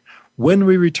away. When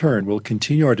we return, we'll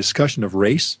continue our discussion of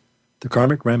race, the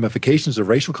karmic ramifications of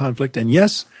racial conflict, and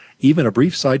yes, even a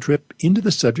brief side trip into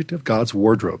the subject of God's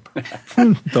wardrobe.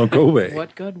 Don't go away.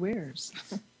 What God wears.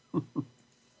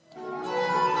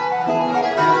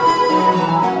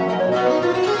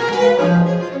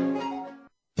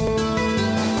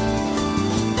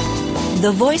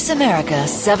 The Voice America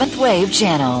 7th Wave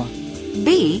Channel.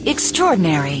 Be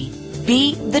extraordinary.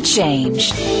 Be the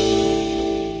change.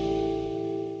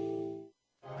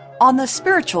 On the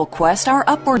spiritual quest, our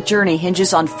upward journey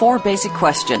hinges on 4 basic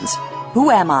questions. Who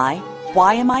am I?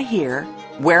 Why am I here?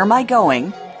 Where am I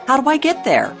going? How do I get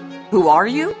there? Who are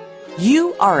you?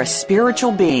 You are a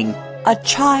spiritual being, a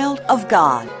child of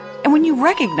God. And when you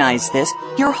recognize this,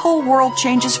 your whole world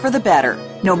changes for the better.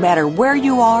 No matter where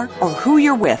you are or who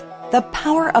you're with, the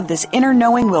power of this inner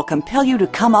knowing will compel you to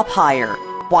come up higher.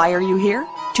 Why are you here?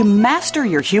 To master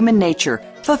your human nature,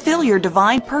 fulfill your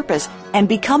divine purpose, and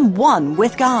become one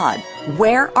with God.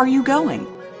 Where are you going?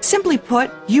 Simply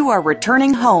put, you are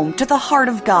returning home to the heart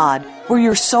of God, where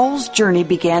your soul's journey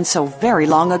began so very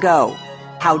long ago.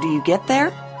 How do you get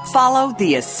there? Follow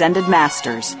the Ascended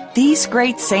Masters. These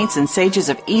great saints and sages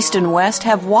of East and West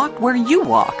have walked where you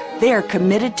walk. They are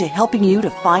committed to helping you to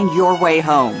find your way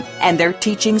home, and their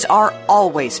teachings are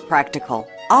always practical.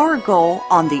 Our goal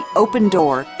on The Open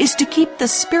Door is to keep the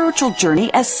spiritual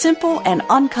journey as simple and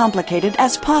uncomplicated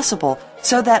as possible,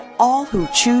 so that all who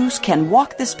choose can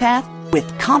walk this path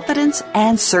with confidence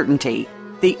and certainty.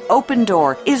 The Open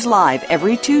Door is live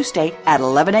every Tuesday at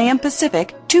 11 a.m.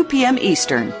 Pacific, 2 p.m.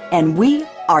 Eastern, and we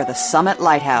are the Summit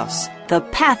Lighthouse, the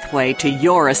pathway to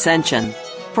your ascension.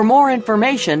 For more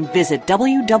information, visit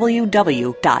www.tsl.org.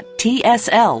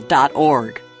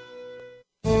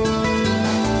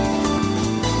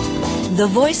 The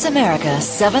Voice America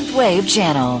 7th Wave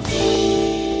Channel.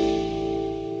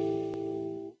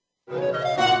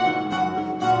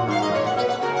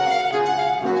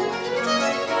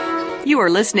 You are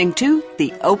listening to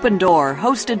The Open Door,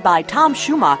 hosted by Tom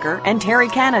Schumacher and Terry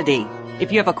Kennedy.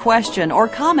 If you have a question or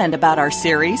comment about our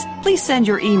series, please send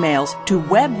your emails to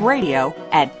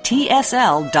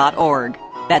webradio@tsl.org.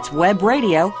 That's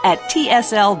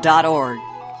webradio@tsl.org.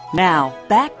 Now,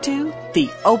 back to The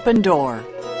Open Door.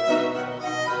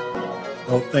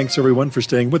 Well, thanks everyone for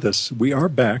staying with us. We are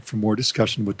back for more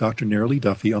discussion with Dr. Nerily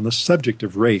Duffy on the subject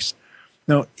of race.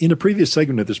 Now, in a previous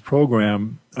segment of this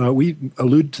program, we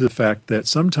alluded to the fact that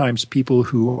sometimes people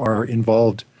who are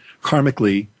involved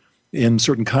karmically in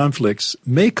certain conflicts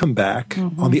may come back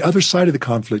on the other side of the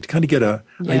conflict, kind of get an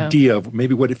idea of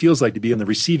maybe what it feels like to be on the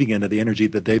receiving end of the energy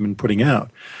that they've been putting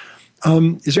out.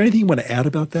 Is there anything you want to add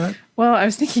about that? Well, I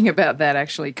was thinking about that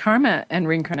actually. Karma and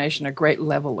reincarnation are great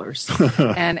levelers.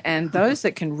 and those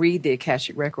that can read the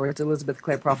Akashic records, Elizabeth,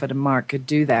 Claire, Prophet, and Mark could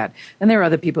do that. And there are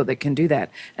other people that can do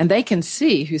that. And they can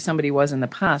see who somebody was in the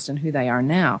past and who they are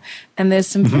now. And there's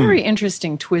some very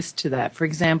interesting twists to that. For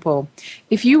example,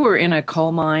 if you were in a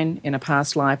coal mine in a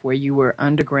past life where you were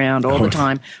underground all the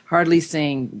time, hardly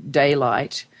seeing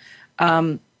daylight,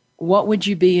 what would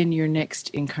you be in your next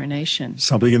incarnation?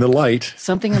 Something in the light.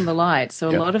 Something in the light. So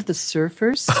a lot of the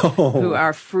surfers who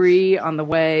are free on the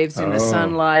waves in the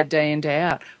sunlight day in, day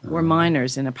out were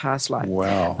miners in a past life.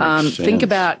 Wow. Think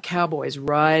about cowboys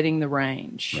riding the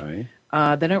range. Right.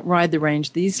 They don't ride the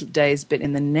range these days, but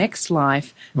in the next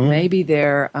life, maybe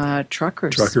they're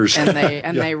truckers.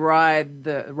 And they ride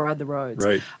the roads.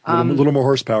 Right. A little more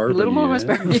horsepower. A little more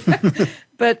horsepower, yeah.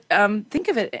 But think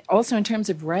of it also in terms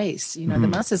of race. You know, the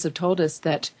Masters have told us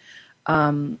that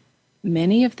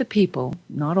many of the people,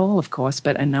 not all, of course,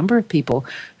 but a number of people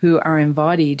who are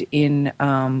embodied in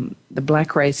the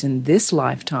black race in this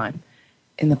lifetime,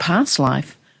 in the past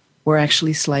life, were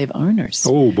actually slave owners.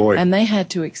 Oh, boy. And they had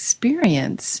to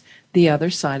experience the other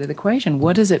side of the equation.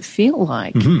 What does it feel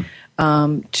like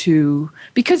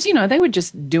because, you know, they were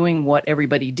just doing what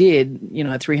everybody did, you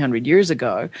know, 300 years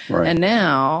ago. Right. And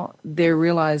now they're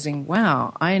realizing,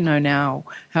 wow, I know now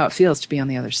how it feels to be on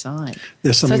the other side.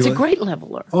 So it's a great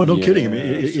leveler. Oh, no kidding. I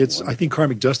mean, I think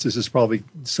karmic justice is probably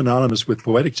synonymous with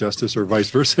poetic justice or vice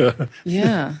versa.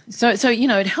 Yeah. So, you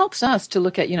know, it helps us to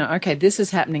look at, you know, okay, this is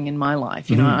happening in my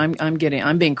life. You know,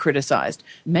 I'm being criticized.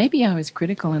 Maybe I was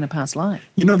critical in a past life.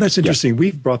 You know, that's interesting.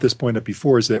 We've brought this point up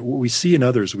before, is that what we see in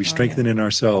others, we strengthen than in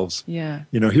ourselves. Yeah.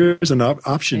 Here's an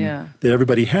option that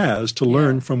everybody has to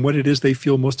learn from what it is they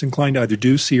feel most inclined to either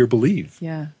do, see, or believe.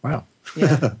 Yeah. Wow.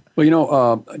 Yeah.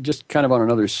 Well, just kind of on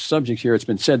another subject here, it's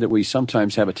been said that we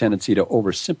sometimes have a tendency to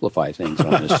oversimplify things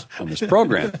on this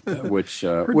program, which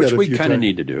we kind of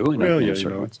need to do.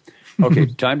 Okay,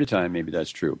 time to time, maybe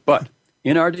that's true. But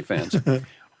in our defense,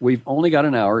 we've only got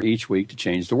an hour each week to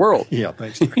change the world. Yeah,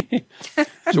 thanks.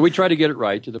 So we try to get it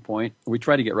right to the point. We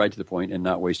try to get right to the point and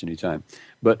not waste any time.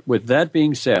 But with that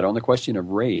being said, on the question of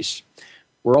race,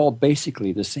 we're all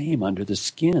basically the same under the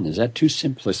skin. Is that too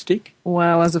simplistic?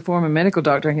 Well, as a former medical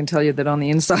doctor, I can tell you that on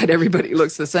the inside, everybody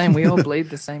looks the same. We all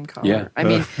bleed the same color. Yeah. I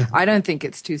mean, I don't think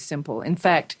it's too simple. In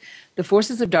fact, the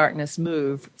forces of darkness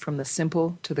move from the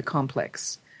simple to the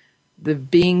complex. The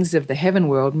beings of the heaven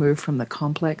world move from the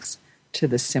complex to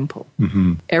the simple.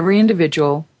 Mm-hmm. Every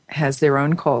individual has their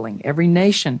own calling. Every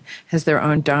nation has their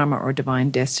own dharma or divine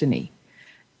destiny.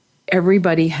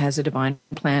 Everybody has a divine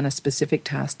plan, a specific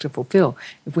task to fulfill.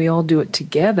 If we all do it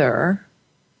together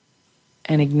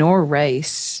and ignore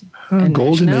race and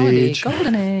golden nationality, age.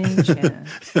 golden age, yeah.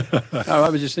 I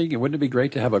was just thinking, wouldn't it be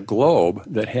great to have a globe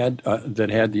that had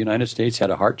the United States had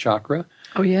a heart chakra?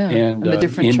 Oh yeah, and the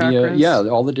different India, chakras. yeah,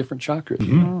 all the different chakras.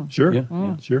 Mm-hmm. Sure,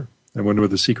 Yeah. sure. I wonder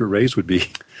what the secret race would be.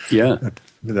 Yeah,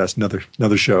 that's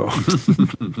another show.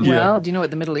 Well, do you know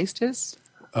what the Middle East is?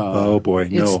 Oh boy,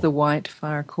 no. It's the white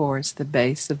fire core. It's the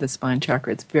base of the spine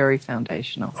chakra. It's very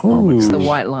foundational. Oh. It's the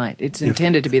white light. It's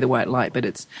intended to be the white light, but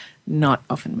it's not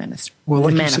often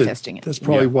manifesting it. That's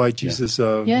probably why Jesus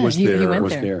was there. He went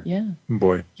was there. there. Yeah.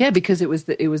 Boy. Yeah, because it was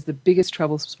the biggest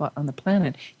trouble spot on the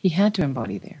planet. He had to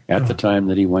embody there. At the time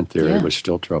that he went there, Yeah. it was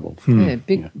still trouble. Yeah,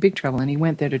 big trouble, and he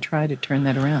went there to try to turn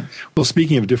that around. Well,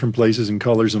 speaking of different places and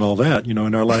colors and all that, in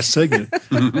our last segment,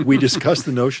 we discussed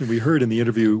the notion we heard in the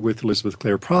interview with Elizabeth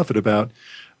Clare Prophet about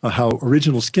how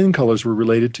original skin colors were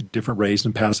related to different rays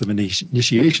and paths of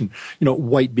initiation.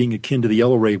 White being akin to the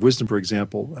yellow ray of wisdom, for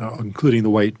example, including the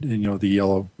white, the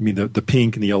yellow, the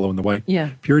pink and the yellow and the white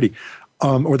purity.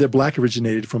 Or that black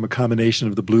originated from a combination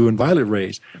of the blue and violet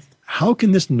rays. How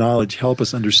can this knowledge help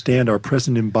us understand our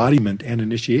present embodiment and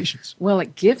initiations? Well,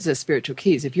 it gives us spiritual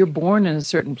keys. If you're born in a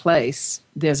certain place,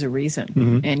 there's a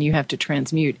reason, and you have to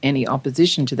transmute any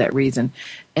opposition to that reason,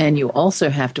 and you also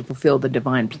have to fulfill the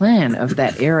divine plan of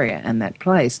that area and that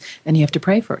place, and you have to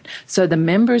pray for it. So the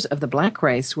members of the black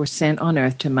race were sent on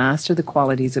earth to master the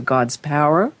qualities of God's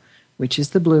power, which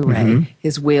is the blue ray,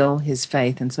 his will, his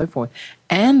faith, and so forth,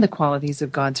 and the qualities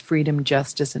of God's freedom,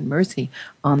 justice, and mercy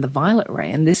on the violet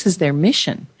ray. And this is their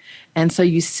mission. And so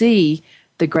you see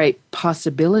the great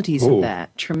possibilities of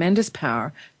that, tremendous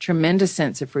power, tremendous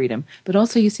sense of freedom, but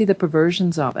also you see the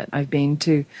perversions of it. I've been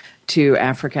to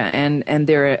Africa, and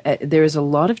there is a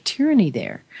lot of tyranny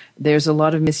there. There's a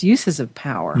lot of misuses of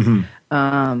power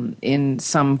in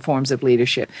some forms of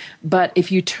leadership. But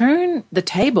if you turn the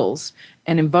tables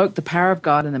and invoke the power of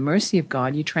God and the mercy of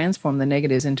God, you transform the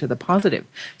negatives into the positive.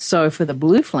 So for the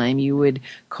blue flame, you would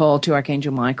call to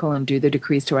Archangel Michael and do the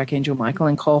decrees to Archangel Michael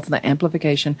and call for the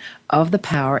amplification of the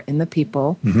power in the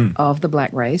people of the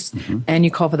black race. And you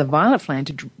call for the violet flame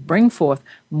to bring forth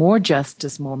more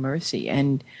justice, more mercy.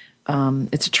 And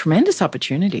it's a tremendous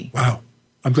opportunity. Wow.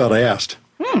 I'm glad I asked.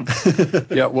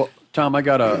 Yeah, well, Tom, I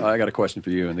got a question for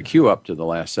you. In the cue up to the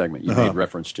last segment, you made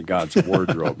reference to God's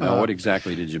wardrobe. Now, what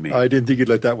exactly did you mean? I didn't think you'd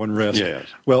let that one rest. Yes.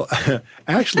 Well,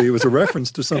 actually, it was a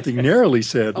reference to something narrowly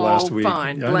said last week. Oh,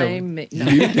 fine. Blame me.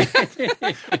 No.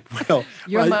 Well,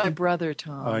 You're my brother,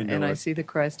 Tom, I know and I it. see the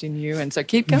Christ in you, and so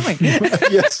keep going.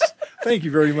 Yes. Thank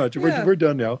you very much. Yeah. We're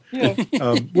done now. Yeah.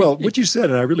 Well, what you said,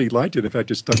 and I really liked it, in fact,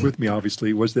 it stuck with me,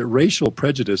 obviously, was that racial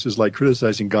prejudice is like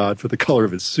criticizing God for the color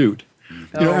of his suit.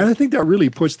 And I think that really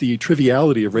puts the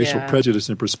triviality of racial prejudice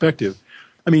in perspective.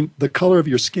 I mean, the color of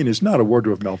your skin is not a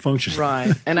wardrobe malfunction.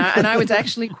 Right. And I was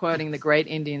actually quoting the great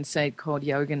Indian saint called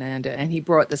Yogananda, and he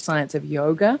brought the science of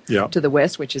yoga to the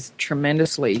West, which is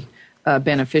tremendously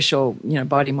beneficial,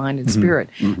 body, mind, and spirit.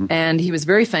 And he was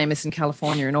very famous in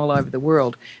California and all over the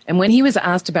world. And when he was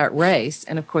asked about race,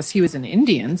 and of course he was an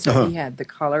Indian, so he had the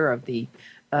color of the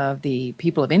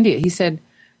people of India, he said,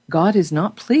 God is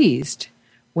not pleased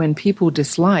when people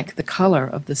dislike the color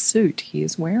of the suit he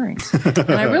is wearing.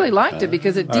 And I really liked it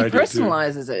because it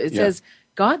depersonalizes it. It says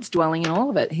God's dwelling in all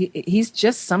of it. He's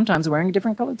just sometimes wearing a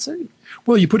different colored suit.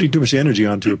 Well, you're putting too much energy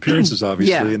onto appearances,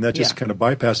 obviously, and that just kind of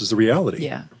bypasses the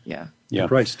reality. Yeah.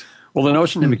 Christ. Well, the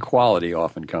notion of equality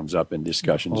often comes up in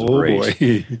discussions of race.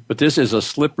 Boy. But this is a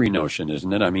slippery notion,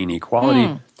 isn't it? I mean,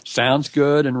 equality sounds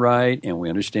good and right, and we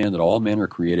understand that all men are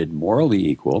created morally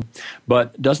equal,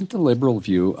 but doesn't the liberal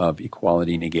view of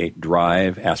equality negate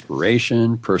drive,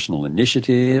 aspiration, personal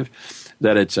initiative,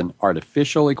 that it's an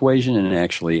artificial equation and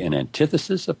actually an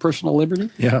antithesis of personal liberty?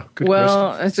 Yeah, good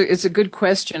question. It's a good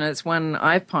question. It's one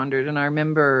I've pondered, and I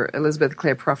remember Elizabeth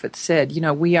Clare Prophet said,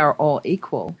 we are all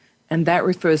equal, and that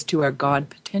refers to our God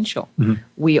potential. Mm-hmm.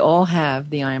 We all have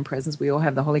the I Am Presence. We all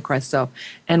have the Holy Christ Self.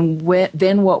 And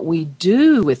then what we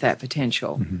do with that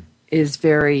potential mm-hmm. is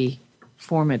very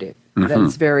formative. Mm-hmm.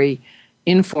 That's very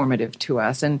informative to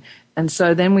us. And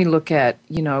so then we look at,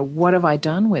 what have I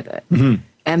done with it? Mm-hmm.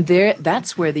 And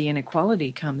that's where the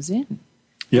inequality comes in.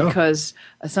 Yeah. Because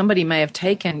somebody may have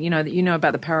taken,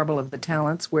 about the parable of the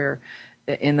talents, where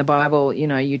in the Bible,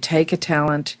 you take a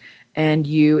talent and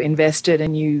you invest it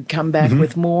and you come back mm-hmm.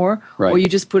 with more, right. Or you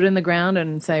just put it in the ground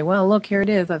and say, well, look, here it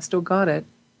is. I've still got it.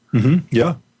 Mm-hmm.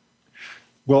 Yeah.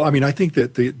 Well, I think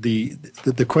that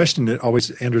the question that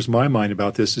always enters my mind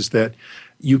about this is that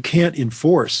you can't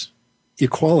enforce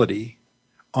equality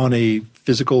on a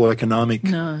physical or economic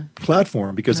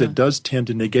platform, because it does tend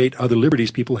to negate other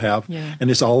liberties people have. Yeah.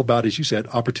 And it's all about, as you said,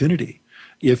 opportunity.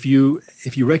 If you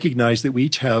recognize that we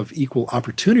each have equal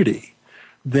opportunity,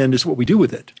 then it's what we do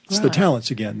with it. It's the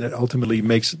talents, again, that ultimately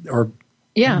makes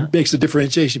the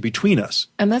differentiation between us.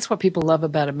 And that's what people love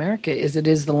about America, is it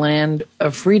is the land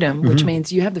of freedom, mm-hmm. which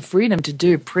means you have the freedom to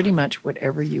do pretty much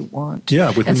whatever you want. Yeah,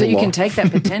 within and so the you law. Can take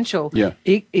that potential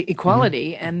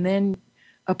equality mm-hmm. and then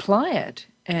apply it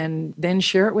and then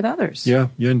share it with others. Yeah,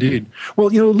 indeed. Well,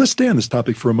 let's stay on this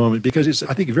topic for a moment, because it's,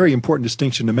 I think, a very important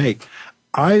distinction to make.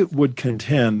 I would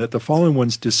contend that the following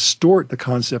ones distort the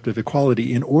concept of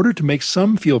equality in order to make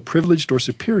some feel privileged or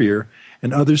superior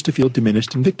and others to feel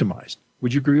diminished and victimized.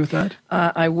 Would you agree with that?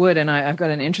 I would, and I've got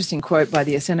an interesting quote by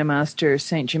the Ascended Master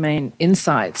Saint Germain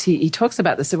Insights. He talks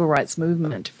about the civil rights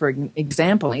movement, for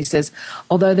example. He says,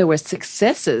 although there were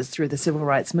successes through the civil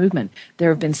rights movement, there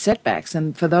have been setbacks,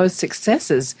 and for those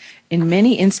successes, in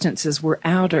many instances, were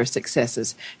outer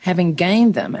successes. Having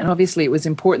gained them, and obviously it was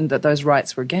important that those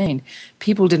rights were gained,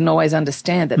 people didn't always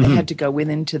understand that mm-hmm. they had to go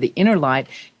within to the inner light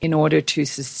in order to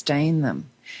sustain them.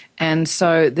 And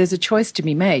so there's a choice to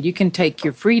be made. You can take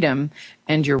your freedom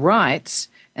and your rights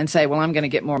and say, well, I'm going to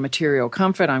get more material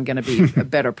comfort. I'm going to be a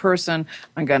better person.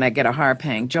 I'm going to get a higher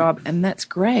paying job. And that's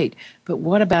great. But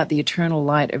what about the eternal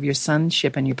light of your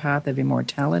sonship and your path of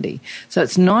immortality? So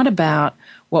it's not about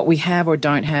what we have or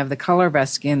don't have, the color of our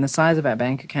skin, the size of our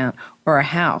bank account, or a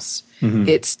house. Mm-hmm.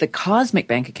 It's the cosmic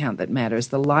bank account that matters,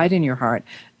 the light in your heart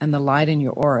and the light in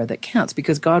your aura that counts,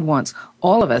 because God wants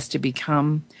all of us to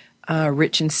become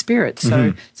rich in spirit. So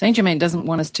mm-hmm. Saint Germain doesn't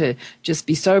want us to just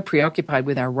be so preoccupied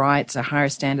with our rights, a higher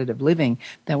standard of living,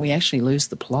 that we actually lose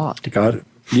the plot. Got it.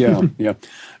 Yeah.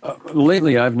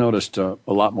 Lately, I've noticed a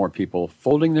lot more people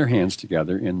folding their hands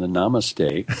together in the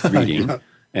Namaste reading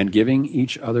and giving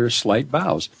each other slight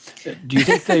bows. Do you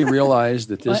think they realize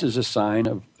that this is a sign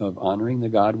of honoring the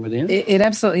God within? It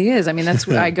absolutely is. I mean, that's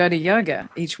why I go to yoga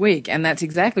each week, and that's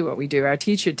exactly what we do. Our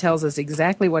teacher tells us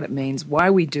exactly what it means, why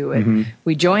we do it. Mm-hmm.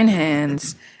 We join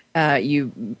hands.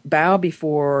 You bow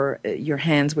before your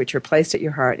hands, which are placed at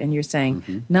your heart, and you're saying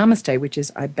mm-hmm. Namaste, which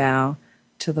is I bow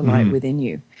to the light mm-hmm. within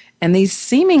you. And these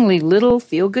seemingly little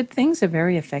feel-good things are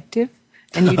very effective.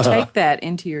 And you take that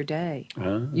into your day.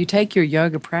 You take your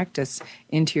yoga practice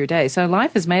into your day. So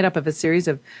life is made up of a series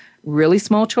of really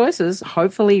small choices,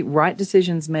 hopefully right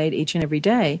decisions made each and every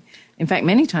day. In fact,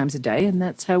 many times a day, and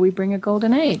that's how we bring a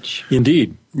golden age.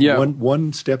 Indeed. Yeah.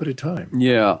 One step at a time.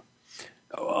 Yeah.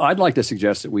 I'd like to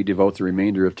suggest that we devote the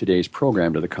remainder of today's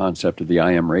program to the concept of the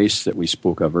I Am race that we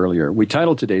spoke of earlier. We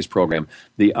titled today's program,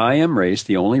 The I Am Race,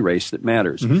 the Only Race That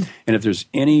Matters. Mm-hmm. And if there's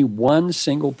any one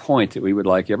single point that we would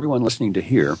like everyone listening to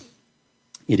hear,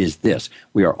 it is this.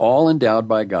 We are all endowed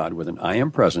by God with an I Am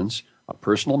presence, a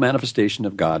personal manifestation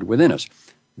of God within us.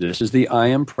 This is the I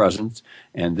Am presence,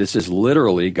 and this is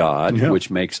literally God, which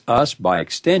makes us, by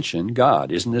extension,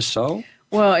 God. Isn't this so?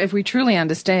 Well, if we truly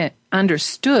understood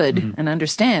mm-hmm. and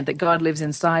understand that God lives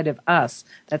inside of us,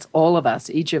 that's all of us,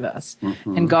 each of us,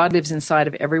 mm-hmm. and God lives inside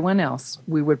of everyone else,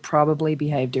 we would probably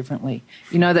behave differently.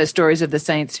 You know those stories of the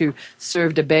saints who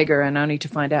served a beggar and only to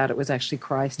find out it was actually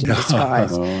Christ in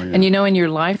disguise. And in your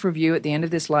life review at the end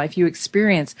of this life, you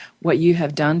experience what you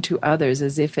have done to others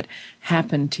as if it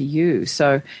happened to you.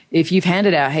 So if you've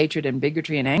handed out hatred and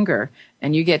bigotry and anger,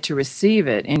 and you get to receive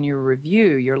it in your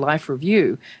review, your life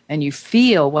review, and you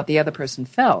feel what the other person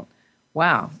felt,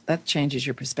 wow, that changes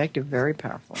your perspective. Very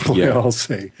powerful. Yeah, I'll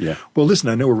say. Yeah. Well, listen,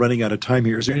 I know we're running out of time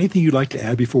here. Is there anything you'd like to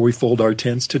add before we fold our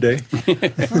tents today?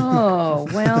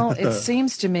 Well, it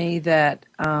seems to me that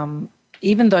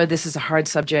even though this is a hard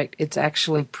subject, it's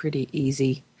actually pretty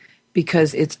easy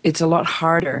because it's a lot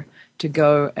harder to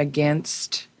go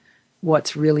against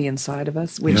what's really inside of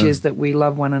us, which is that we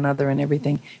love one another and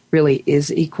everything really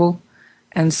is equal.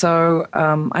 And so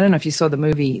I don't know if you saw the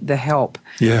movie The Help.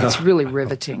 Yeah. It's really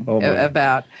riveting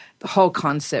about the whole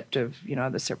concept of,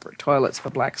 the separate toilets for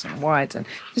blacks and whites. And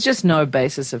there's just no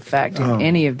basis of fact in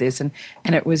any of this. And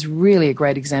it was really a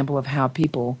great example of how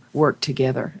people work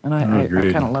together. And I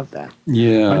kind of love that.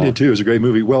 Yeah. I did too. It was a great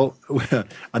movie. Well,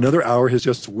 another hour has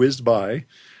just whizzed by.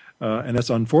 And that's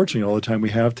unfortunately all the time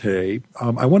we have today.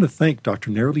 I want to thank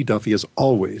Dr. Nerily Duffy, as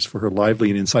always, for her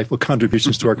lively and insightful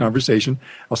contributions to our conversation.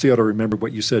 I'll see how to remember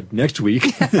what you said next week.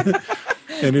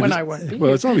 When I won't be well,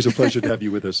 here. It's always a pleasure to have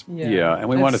you with us. Yeah, and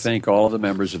we want to thank all of the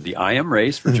members of the I Am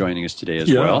Race for joining us today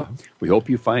as well. We hope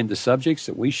you find the subjects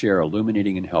that we share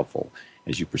illuminating and helpful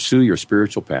as you pursue your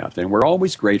spiritual path. And we're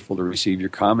always grateful to receive your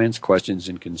comments, questions,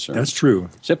 and concerns. That's true.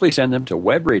 Simply send them to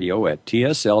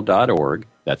webradio@tsl.org.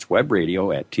 That's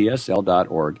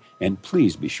webradio@tsl.org. And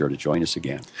please be sure to join us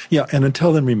again. Yeah, and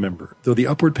until then, remember, though the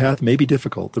upward path may be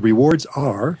difficult, the rewards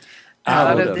are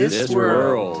out of this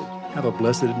world. Have a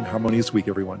blessed and harmonious week,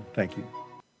 everyone. Thank you.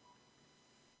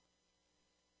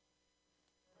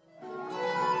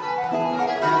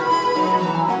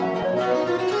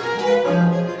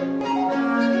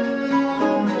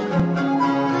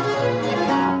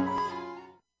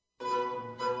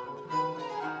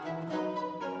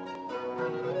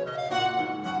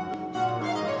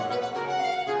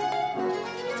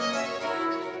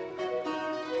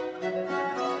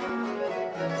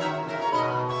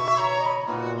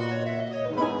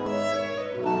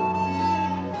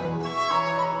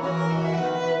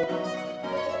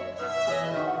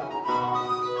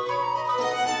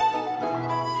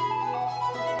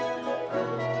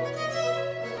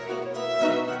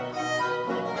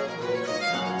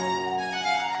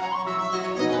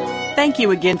 Thank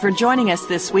you again for joining us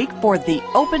this week for The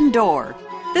Open Door.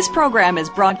 This program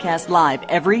is broadcast live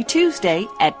every Tuesday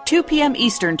at 2 p.m.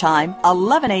 Eastern Time,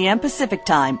 11 a.m. Pacific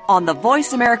Time on the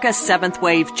Voice America 7th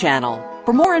Wave channel.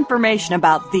 For more information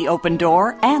about The Open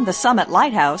Door and the Summit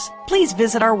Lighthouse, please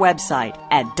visit our website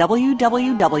at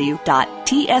www.tsl.org.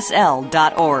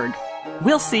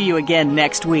 We'll see you again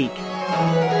next week.